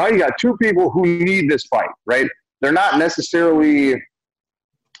also. So now you got 2 people who need this fight, right? They're not necessarily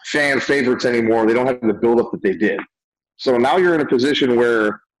fan favorites anymore. They don't have the buildup that they did. So now you're in a position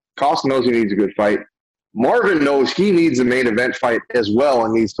where Costa knows he needs a good fight. Marvin knows he needs a main event fight as well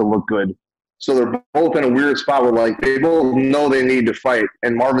and needs to look good. So they're both in a weird spot where, like, they both know they need to fight,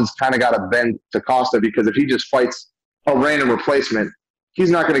 and Marvin's kind of got to bend to Costa because if he just fights a random replacement, he's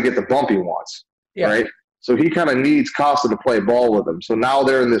not going to get the bump he wants, right? So he kind of needs Costa to play ball with him. So now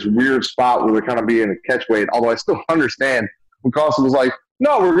they're in this weird spot where they're kind of being a catch weight, although I still understand when Costa was like,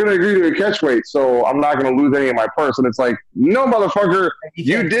 no, we're going to agree to a catch weight, so I'm not going to lose any of my purse. And it's like, no, motherfucker,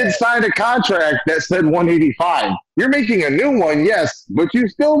 you did sign a contract that said 185. You're making a new one, yes, but you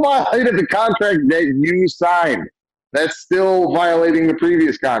still violated the contract that you signed. That's still violating the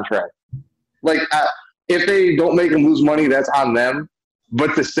previous contract. Like, if they don't make them lose money, that's on them.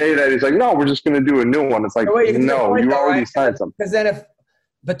 But to say that it's like, no, we're just going to do a new one. It's like, no, you already signed something. Because then if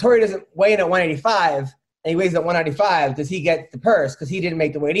Vettori doesn't weigh in at 185 and he weighs at 195, does he get the purse? Because he didn't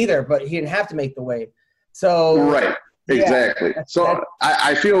make the weight either, but he didn't have to make the weight. So right, exactly. So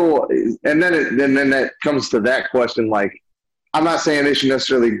I feel, and then that comes to that question. Like, I'm not saying they should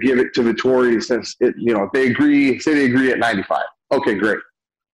necessarily give it to Vettori since it, if they agree at 95. Okay, great.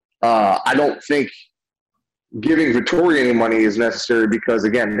 I don't think giving Vettori any money is necessary because,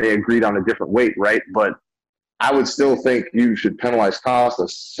 again, they agreed on a different weight, right? But I would still think you should penalize Costa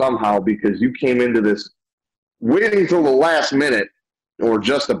somehow because you came into this waiting till the last minute or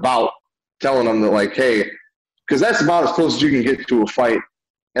just about telling them that, like, hey, because that's about as close as you can get to a fight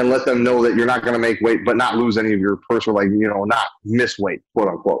and let them know that you're not going to make weight but not lose any of your purse or, like, not miss weight, quote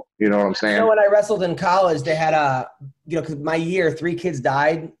unquote. You know what I'm saying? When I wrestled in college, they had because my year, 3 kids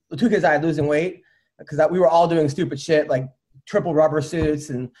died. 2 kids died losing weight because we were all doing stupid shit like triple rubber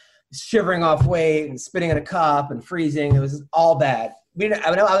suits and shivering off weight and spitting in a cup and freezing. It was all bad.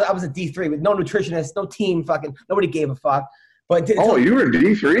 I was a D3 with no nutritionist, no team, nobody gave a fuck. But you were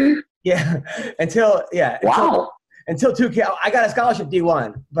D3? Yeah, Wow. Until 2 kids, I got a scholarship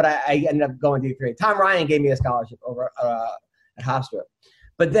D1, but I ended up going D3. Tom Ryan gave me a scholarship over at Hofstra.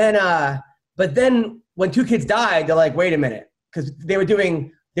 But then when 2 kids died, they're like, wait a minute, because they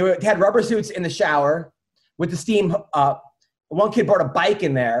had rubber suits in the shower with the steam up. One kid brought a bike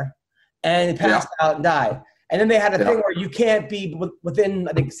in there and passed out and died. And then they had a thing where you can't be within,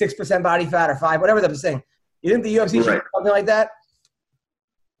 I think, 6% body fat or 5%, whatever they're saying. You think the UFC should do something like that?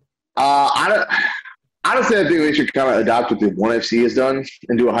 Honestly, I think they should kind of adopt what the ONE FC has done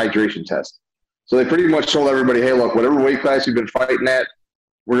and do a hydration test. So they pretty much told everybody, hey, look, whatever weight class you've been fighting at,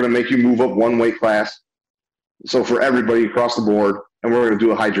 we're going to make you move up 1 weight class. So for everybody across the board, and we're going to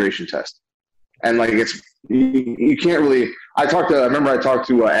do a hydration test. And, like, you can't really – I remember I talked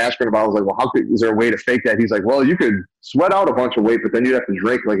to Askren about it. I was like, well, is there a way to fake that? He's like, well, you could sweat out a bunch of weight, but then you'd have to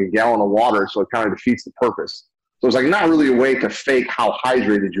drink like a gallon of water, so it kind of defeats the purpose. So it's like not really a way to fake how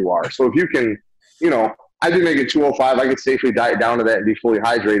hydrated you are. So if you can, I'd be making 205. I could safely diet down to that and be fully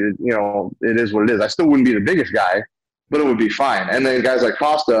hydrated. It is what it is. I still wouldn't be the biggest guy, but it would be fine. And then guys like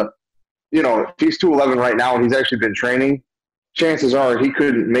Costa, if he's 211 right now and he's actually been training, chances are he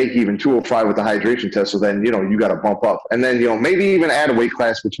couldn't make even 205 with the hydration test. So then, you got to bump up. And then, maybe even add a weight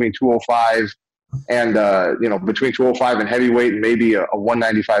class between 205 and, between 205 and heavyweight and maybe a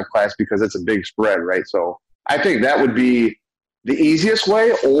 195 class because it's a big spread, right? So I think that would be the easiest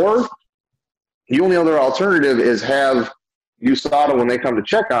way. Or the only other alternative is have USADA, when they come to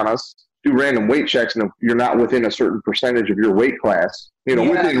check on us, do random weight checks. And if you're not within a certain percentage of your weight class,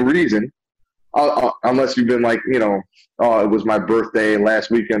 within reason, unless you've been like, it was my birthday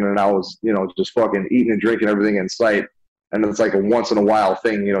last weekend and I was, just fucking eating and drinking everything in sight. And it's like a once in a while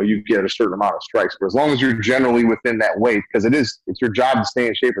thing, you get a certain amount of strikes. But as long as you're generally within that weight, because it's your job to stay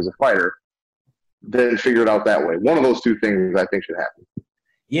in shape as a fighter, then figure it out that way. One of those 2 things I think should happen.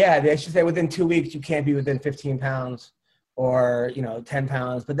 Yeah, they should say within 2 weeks you can't be within 15 pounds or, 10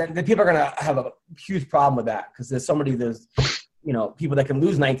 pounds. But then people are going to have a huge problem with that because there's people that can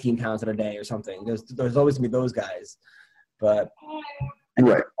lose 19 pounds in a day or something. There's always going to be those guys. But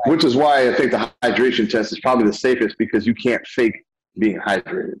right, which is why I think the hydration test is probably the safest because you can't fake being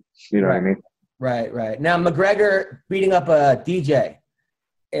hydrated. You know what I mean? Right. Now, McGregor beating up a DJ,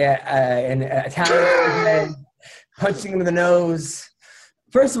 an Italian, punching him in the nose.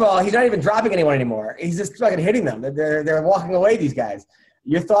 First of all, he's not even dropping anyone anymore. He's just fucking hitting them. They're walking away, these guys.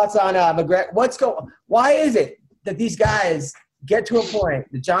 Your thoughts on McGregor? Why is it that these guys get to a point,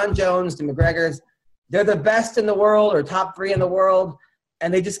 the John Jones, the McGregors, they're the best in the world or top 3 in the world,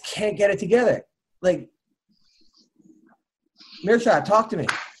 and they just can't get it together? Like, Meerschaert, talk to me.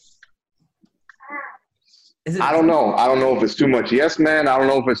 I don't know. I don't know if it's too much yes man. I don't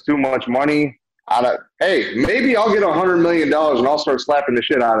know if it's too much money. Hey, maybe I'll get $100 million and I'll start slapping the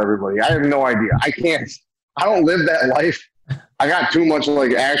shit out of everybody. I have no idea. I don't live that life. I got too much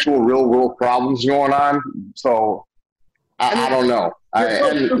like actual real world problems going on. So I don't know.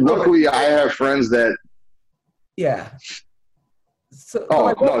 And luckily I have friends that. Yeah. So,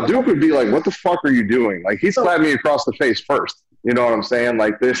 no, Duke would be like, what the fuck are you doing? Like he slapped me across the face first. You know what I'm saying?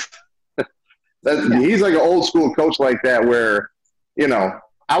 Like this. He's like an old school coach like that where,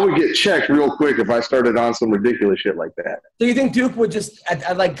 I would get checked real quick if I started on some ridiculous shit like that. So you think Duke would just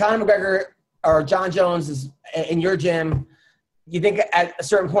like Conor McGregor or John Jones is in your gym? You think at a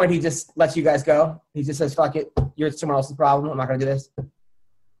certain point he just lets you guys go? He just says, "Fuck it, you're someone else's problem. I'm not gonna do this."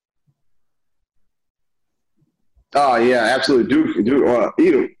 Oh yeah, absolutely. Duke.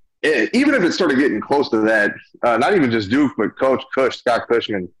 Even if it started getting close to that, not even just Duke, but Coach Scott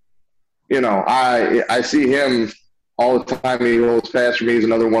Cushman. You know, I see him all the time. He goes fast for me. He's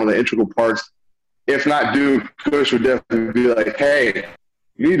another one of the integral parts. If not Duke, Cush would definitely be like, "Hey,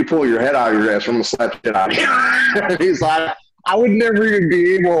 you need to pull your head out of your ass. I'm gonna slap shit out of you." He's like, I would never even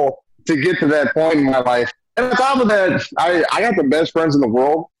be able to get to that point in my life. And on top of that, I got the best friends in the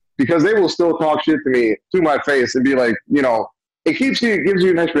world because they will still talk shit to me to my face and be like, you know, it gives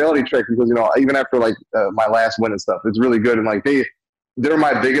you a nice reality check because, you know, even after like my last win and stuff, it's really good. And like they're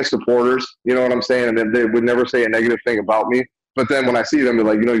my biggest supporters, you know what I'm saying? And they would never say a negative thing about me. But then when I see them, they're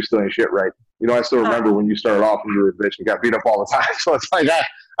like, you know, you still ain't shit right. You know, I still remember when you started off and you were a bitch and got beat up all the time. So it's like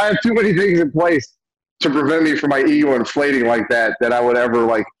I have too many things in place to prevent me from my ego inflating like that I would ever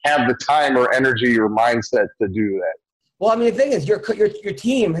like have the time or energy or mindset to do that. Well, I mean, the thing is, your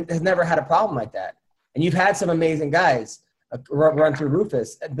team has never had a problem like that, and you've had some amazing guys run through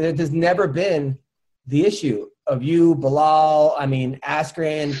Rufus. But there's never been the issue of you, Bilal. I mean,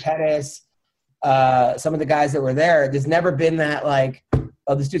 Askren, Pettis, some of the guys that were there. There's never been that like,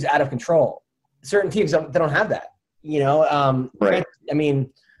 oh, this dude's out of control. Certain teams they don't have that. You know, right. I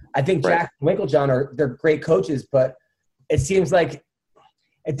mean, I think Jack and Winklejohn they're great coaches, but it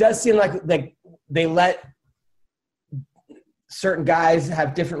does seem like they let certain guys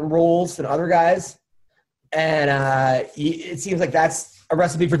have different rules than other guys, and it seems like that's a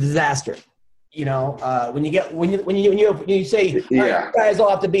recipe for disaster. You know, when you say you guys all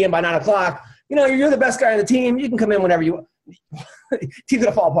have to be in by 9:00, you know, you're the best guy on the team. You can come in whenever you want. Team's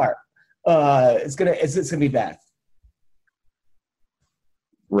gonna fall apart. It's gonna be bad.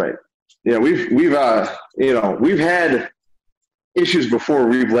 Right. Yeah, we've had issues before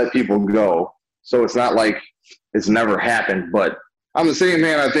we've let people go, so it's not like it's never happened. But I'm the same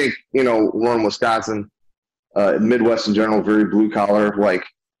man. I think, you know, we're in Wisconsin, Midwest in general, very blue collar. Like,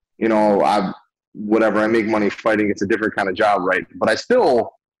 you know, I make money fighting. It's a different kind of job, right? But I'm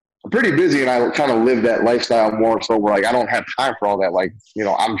pretty busy, and I kind of live that lifestyle more. So where like I don't have time for all that. Like, you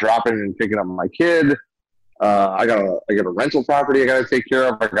know, I'm dropping and picking up my kid. I got a rental property I got to take care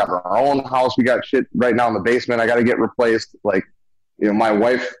of. I got our own house. We got shit right now in the basement I got to get replaced. Like, you know, my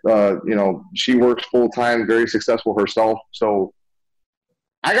wife, you know, she works full time, very successful herself. So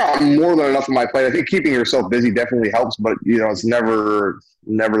I got more than enough on my plate. I think keeping yourself busy definitely helps, but you know, it's never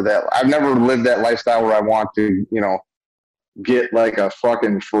that. I've never lived that lifestyle where I want to, you know, get like a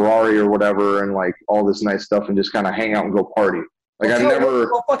fucking Ferrari or whatever and like all this nice stuff and just kind of hang out and go party. Like I never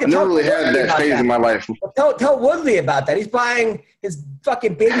really had that phase in my life. Tell Woodley about that. He's buying his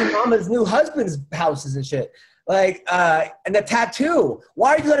fucking baby mama's new husband's houses and shit. Like, and the tattoo.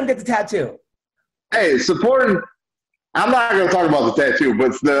 Why did you let him get the tattoo? Hey, supporting. I'm not going to talk about the tattoo,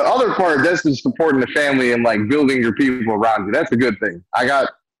 but the other part, that's just supporting the family and like building your people around you. That's a good thing.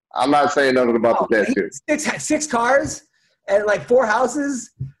 I'm not saying nothing about the tattoo. Six cars and like 4 houses.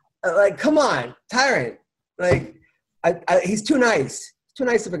 Like, come on, Tyrant. Like. He's too nice. He's too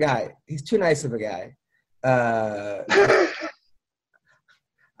nice of a guy.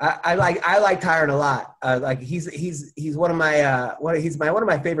 I like Tyrant a lot. Like he's one of my one of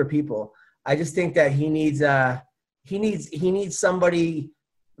my favorite people. I just think that he needs somebody.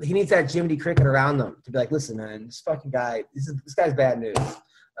 He needs that Jiminy Cricket around them to be like, listen, man, this fucking guy. This guy's bad news.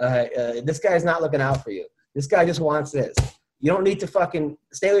 This guy's not looking out for you. This guy just wants this. You don't need to fucking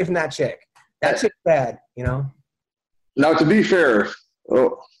stay away from that chick. That chick's bad. You know. Now, to be fair,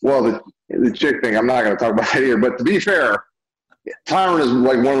 the chick thing, I'm not going to talk about that here, but to be fair, Tyrant is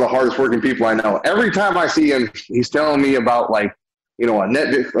like one of the hardest working people I know. Every time I see him, he's telling me about like, you know, a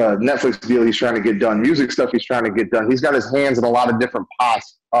Netflix deal he's trying to get done, music stuff he's trying to get done. He's got his hands in a lot of different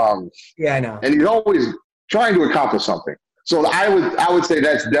pots. Yeah, I know. And he's always trying to accomplish something. So I would say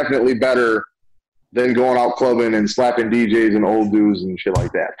that's definitely better than going out clubbing and slapping DJs and old dudes and shit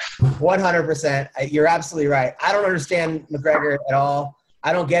like that. 100%. You're absolutely right. I don't understand McGregor at all.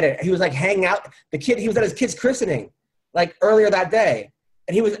 I don't get it. He was like hanging out. He was at his kid's christening like earlier that day.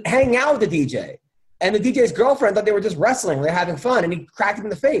 And he was hanging out with the DJ. And the DJ's girlfriend thought they were just wrestling. They're having fun. And he cracked him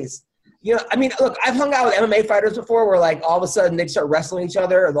in the face. You know, I mean, look, I've hung out with MMA fighters before where like all of a sudden they'd start wrestling each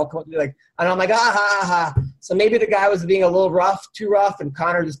other or they'll come up to me like, and I'm like, ha. So maybe the guy was being a little too rough, and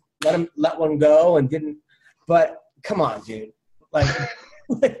Conor just let one go and didn't. But come on, dude. Like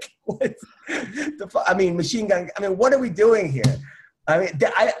what? I mean, Machine Gun. I mean, what are we doing here? I mean,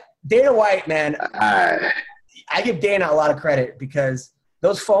 Dana White, man, I give Dana a lot of credit because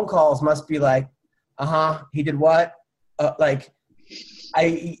those phone calls must be like, he did what? That's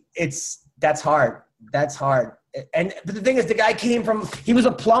hard. That's hard. But the thing is, the guy he was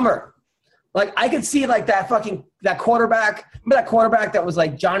a plumber. Like, I could see like that quarterback. Remember that quarterback that was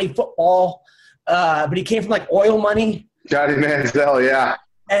like Johnny Football, but he came from like oil money. Johnny Manziel, yeah.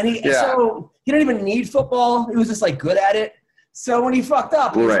 And so he didn't even need football. He was just like good at it. So when he fucked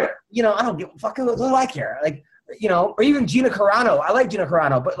up, he was like, I don't give a fucking what do I care? Like, or even Gina Carano. I like Gina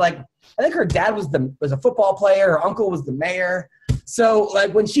Carano, but like, I think her dad was a football player. Her uncle was the mayor. So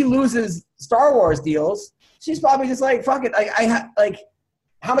like when she loses Star Wars deals, she's probably just like, fuck it.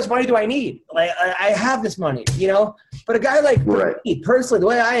 How much money do I need? Like, I have this money, But a guy like me, personally, the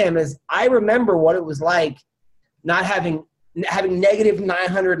way I am is I remember what it was like not having negative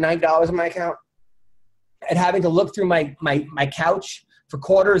 $909 in my account and having to look through my couch for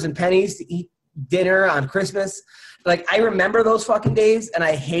quarters and pennies to eat dinner on Christmas. Like, I remember those fucking days, and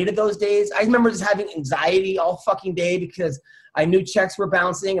I hated those days. I remember just having anxiety all fucking day because I knew checks were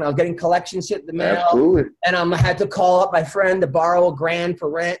bouncing, and I was getting collection shit in the mail. Absolutely. And I had to call up my friend to borrow $1,000 for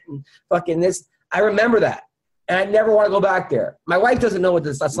rent and fucking this. I remember that, and I never want to go back there. My wife doesn't know what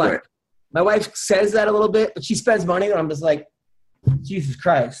that's like. Right. My wife says that a little bit, but she spends money, and I'm just like, Jesus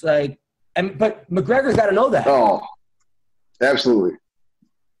Christ. Like, but McGregor's got to know that. Oh, absolutely.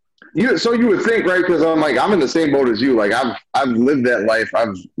 So you would think, right? Because I'm in the same boat as you. Like, I've lived that life.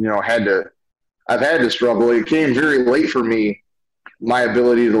 I've had to struggle. It came very late for me, my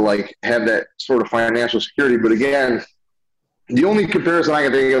ability to like have that sort of financial security. But again, the only comparison I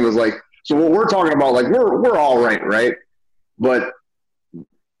can think of is like, so what we're talking about, like we're all right? But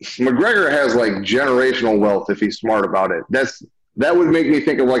McGregor has like generational wealth if he's smart about it. That would make me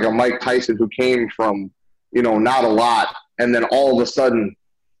think of like a Mike Tyson who came from, not a lot, and then all of a sudden,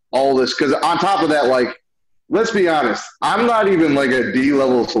 all this, because on top of that, like, let's be honest, I'm not even like a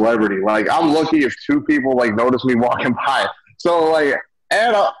D-level celebrity. Like, I'm lucky if 2 people like notice me walking by. So like,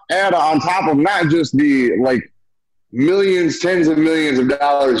 add on top of not just the like millions, tens of millions of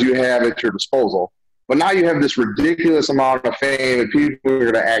dollars you have at your disposal, but now you have this ridiculous amount of fame, and people are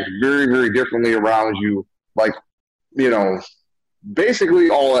going to act very, very differently around you. Like, basically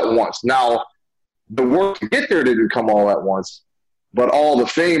all at once. Now, the work to get there didn't come all at once, but all the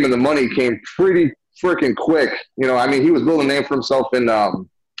fame and the money came pretty freaking quick. He was building a name for himself in,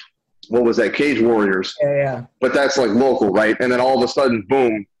 what was that, Cage Warriors. Yeah. But that's like local, right? And then all of a sudden,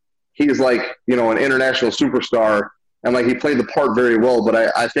 boom, he's like, an international superstar. And like, he played the part very well, but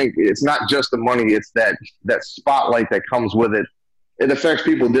I think it's not just the money, it's that spotlight that comes with it. It affects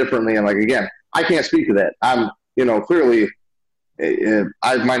people differently. And like, again, I can't speak to that. I'm, clearly,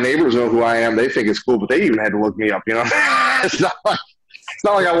 my neighbors know who I am. They think it's cool, but they even had to look me up, It's not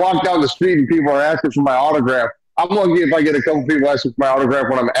like I walk down the street and people are asking for my autograph. I'm lucky if I get a couple people asking for my autograph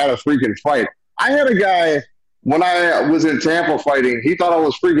when I'm at a freaking fight. I had a guy when I was in Tampa fighting, he thought I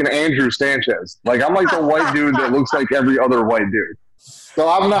was freaking Andrew Sanchez. Like, I'm like the white dude that looks like every other white dude. So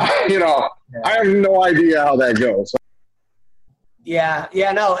I'm not, I have no idea how that goes. Yeah,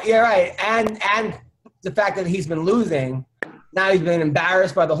 no, you're right. And the fact that he's been losing, now he's been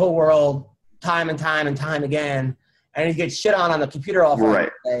embarrassed by the whole world time and time and time again. And he gets shit on the computer all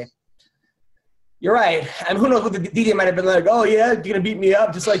right. Day. You're right. And who knows what the DJ might have been like, oh, yeah, you're going to beat me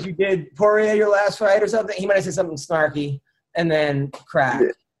up just like you did Poirier your last fight or something. He might have said something snarky and then crack.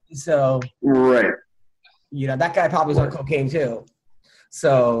 So, right. That guy probably was on cocaine too.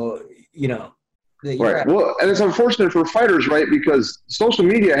 So, right. Well, and it's unfortunate for fighters, right? Because social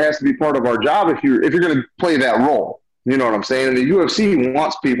media has to be part of our job if you're going to play that role. You know what I'm saying? And the UFC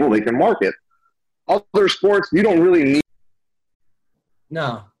wants people they can market. Other sports, you don't really need.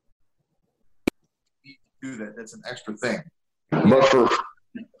 No. Do that. That's an extra thing. But for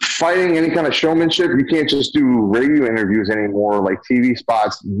fighting, any kind of showmanship, you can't just do radio interviews anymore, like TV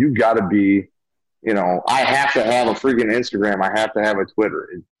spots. You got to be, I have to have a freaking Instagram. I have to have a Twitter.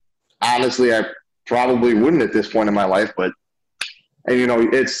 And honestly, I probably wouldn't at this point in my life, but,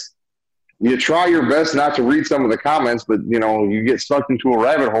 you try your best not to read some of the comments, but, you get sucked into a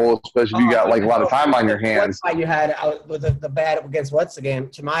rabbit hole, especially if you got, like, a lot of time on your hands. What fight you had with the bad against what's the game?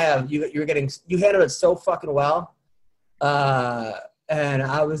 Chimaev, you handled it so fucking well. And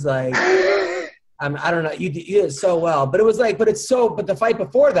I was like, I don't know, you did it so well. But it was like, but the fight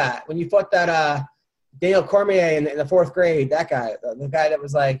before that, when you fought that Daniel Cormier in the 4th grade, that guy, the guy that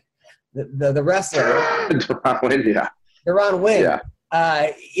was like the wrestler. Deron Winn, yeah. Deron Winn. Yeah.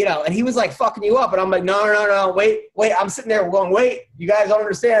 And he was like fucking you up, and I'm like, no, wait. I'm sitting there going, wait, you guys don't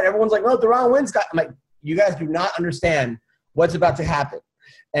understand. Everyone's like, well, Deron Winn's got. I'm like, you guys do not understand what's about to happen.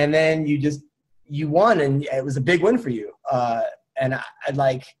 And then you won, and it was a big win for you. And I'd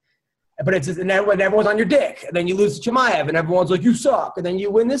like, but it's just, and everyone's on your dick. And then you lose to Chimaev, and everyone's like, you suck. And then you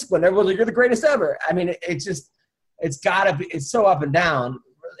win this one. Everyone's like, you're the greatest ever. I mean, it's gotta be, it's so up and down,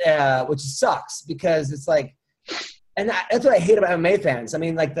 which sucks because it's like, and that's what I hate about MMA fans. I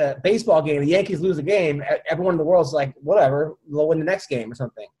mean, like the baseball game, the Yankees lose a game, everyone in the world's like, whatever, they'll win the next game or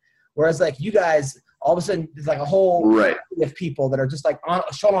something. Whereas like you guys, all of a sudden, there's like a whole of people that are just like on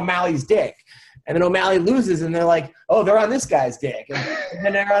Sean O'Malley's dick. And then O'Malley loses, and they're like, oh, they're on this guy's dick. And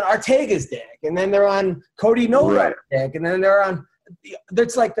then they're on Ortega's dick. And then they're on Cody Novak's dick. And then they're on –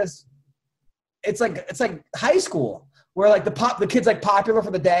 it's like this – it's like high school where like the kid's like popular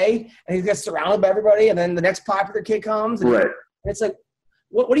for the day, and he gets surrounded by everybody, and then the next popular kid comes. And it's like,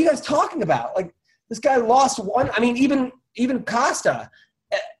 what are you guys talking about? Like this guy lost one – I mean, even Costa –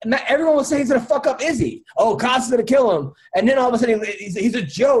 everyone was saying he's going to fuck up Izzy. Oh, Costa's going to kill him. And then all of a sudden he's a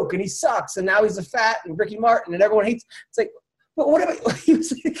joke and he sucks. And now he's a fat and Ricky Martin and everyone hates. It's like, but what about, he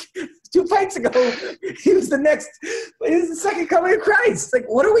was like 2 fights ago, he was the second coming of Christ. It's like,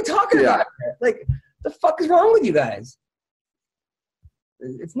 what are we talking about here? Like, the fuck is wrong with you guys?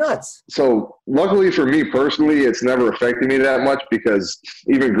 It's nuts. So luckily for me personally, it's never affected me that much because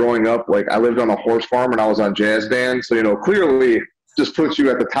even growing up, like I lived on a horse farm and I was on jazz band. So, clearly – just puts you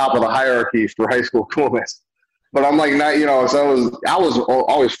at the top of the hierarchy for high school coolness. But I'm like, not, so I was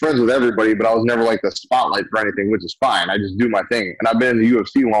always friends with everybody, but I was never like the spotlight for anything, which is fine. I just do my thing. And I've been in the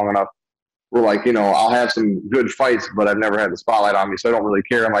UFC long enough where like, I'll have some good fights, but I've never had the spotlight on me. So I don't really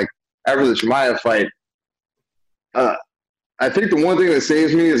care. And like after the Chimaev fight, I think the one thing that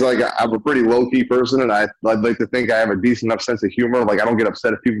saves me is like, I'm a pretty low key person. And I'd like to think I have a decent enough sense of humor. Like I don't get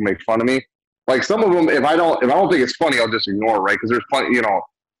upset if people make fun of me. Like some of them, if I don't think it's funny, I'll just ignore it, right? Because there's plenty,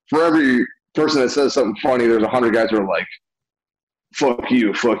 for every person that says something funny, there's 100 guys who are like, fuck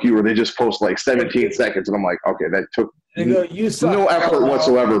you, or they just post like 17 seconds. And I'm like, okay, that took no effort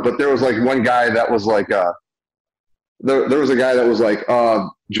whatsoever. But there was like one guy that was like, there was a guy that was like,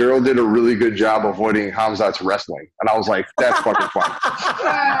 Gerald did a really good job avoiding Khamzat's wrestling. And I was like, that's fucking funny.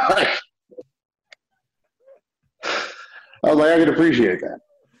 I was like, I can appreciate that.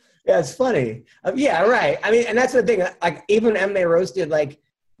 Yeah, it's funny. Yeah, right. I mean, and that's the thing. Like, even MMA Roasted, like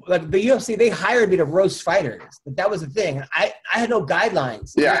the UFC, they hired me to roast fighters. That was the thing. I had no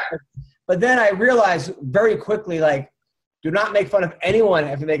guidelines. Yeah. But then I realized very quickly, like, do not make fun of anyone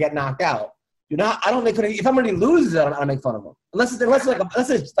after they get knocked out. I don't make fun of, if somebody loses, I don't make fun of them. Unless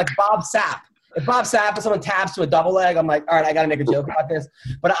it's like Bob Sapp. If Bob Sapp or someone taps to a double leg, I'm like, all right, I got to make a joke about this.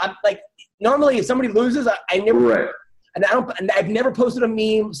 But I'm like, normally if somebody loses, I never. Right. And I've never posted a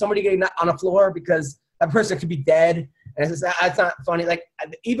meme, somebody getting on the floor because that person could be dead. And it's not funny. Like,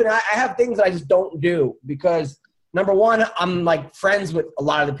 even I have things that I just don't do because, number one, I'm like friends with a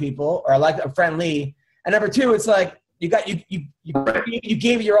lot of the people, or like I'm friendly. And number two, it's like you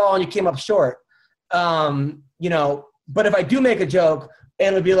gave your all and you came up short. But if I do make a joke,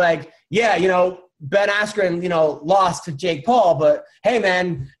 and it'll be like, yeah, Ben Askren, lost to Jake Paul, but hey,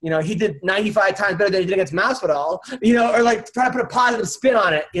 man, he did 95 times better than he did against Masvidal, or like try to put a positive spin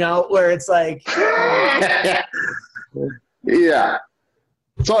on it, where it's like, yeah.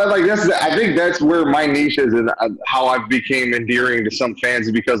 So like I think that's where my niche is, and how I became endearing to some fans,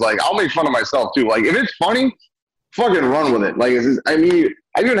 is because like I'll make fun of myself too. Like if it's funny, fucking run with it. Like I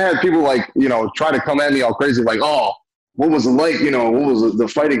even had people like try to come at me all crazy, like, oh, what was it like, what was the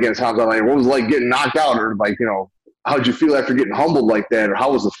fight against Khamzat? Like, what was it like getting knocked out? Or like, how'd you feel after getting humbled like that? Or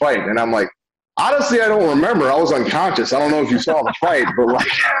how was the fight? And I'm like, honestly, I don't remember. I was unconscious. I don't know if you saw the fight, but like,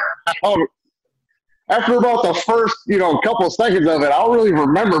 after about the first, couple of seconds of it, I don't really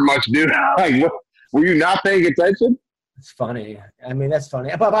remember much, dude. Like, were you not paying attention? It's funny. I mean, that's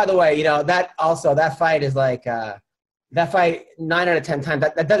funny. But by the way, that fight is like, that fight 9 out of 10 times,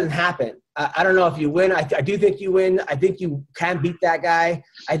 that doesn't happen. I don't know if you win. I do think you win. I think you can beat that guy.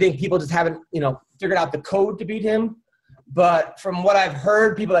 I think people just haven't, figured out the code to beat him. But from what I've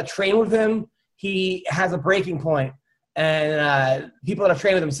heard, people that train with him, he has a breaking point. And people that have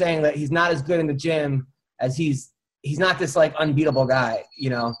trained with him saying that he's not as good in the gym as he's not this like unbeatable guy,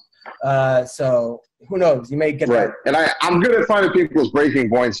 so who knows? You may get right. that. And I'm good at finding people's breaking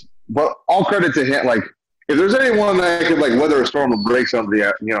points, but all credit to him. Like, if there's anyone that could like weather a storm or break somebody,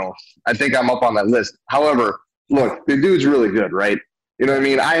 I think I'm up on that list. However, look, the dude's really good, right? You know what I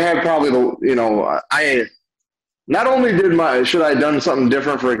mean? I have probably I not only should I have done something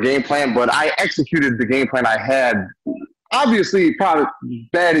different for a game plan, but I executed the game plan I had. Obviously, probably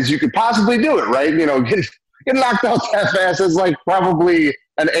bad as you could possibly do it, right? Getting knocked out that fast is like probably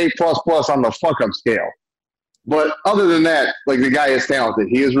an A++ on the fuck up scale. But other than that, like, the guy is talented.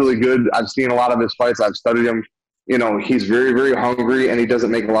 He is really good. I've seen a lot of his fights. I've studied him. You know, he's very, very hungry, and he doesn't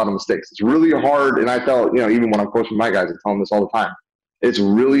make a lot of mistakes. It's really hard, and I felt, you know, even when I'm coaching my guys, I tell them this all the time. It's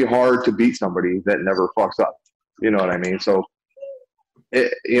really hard to beat somebody that never fucks up. You know what I mean? So,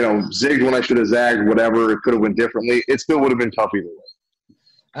 you know, zigged when I should have zagged, whatever. It could have went differently. It still would have been tough either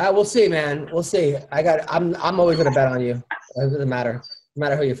way. We'll see, man. We'll see. I'm always gonna bet on you. It doesn't matter. No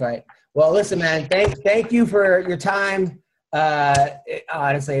matter who you fight. Well, listen, man. Thank you for your time.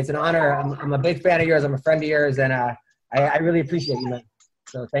 Honestly, it's an honor. I'm a big fan of yours. I'm a friend of yours, and I really appreciate you, man.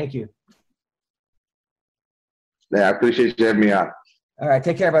 So thank you. Yeah, I appreciate you having me on. All right,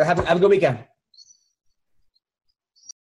 take care, brother. Have a good weekend.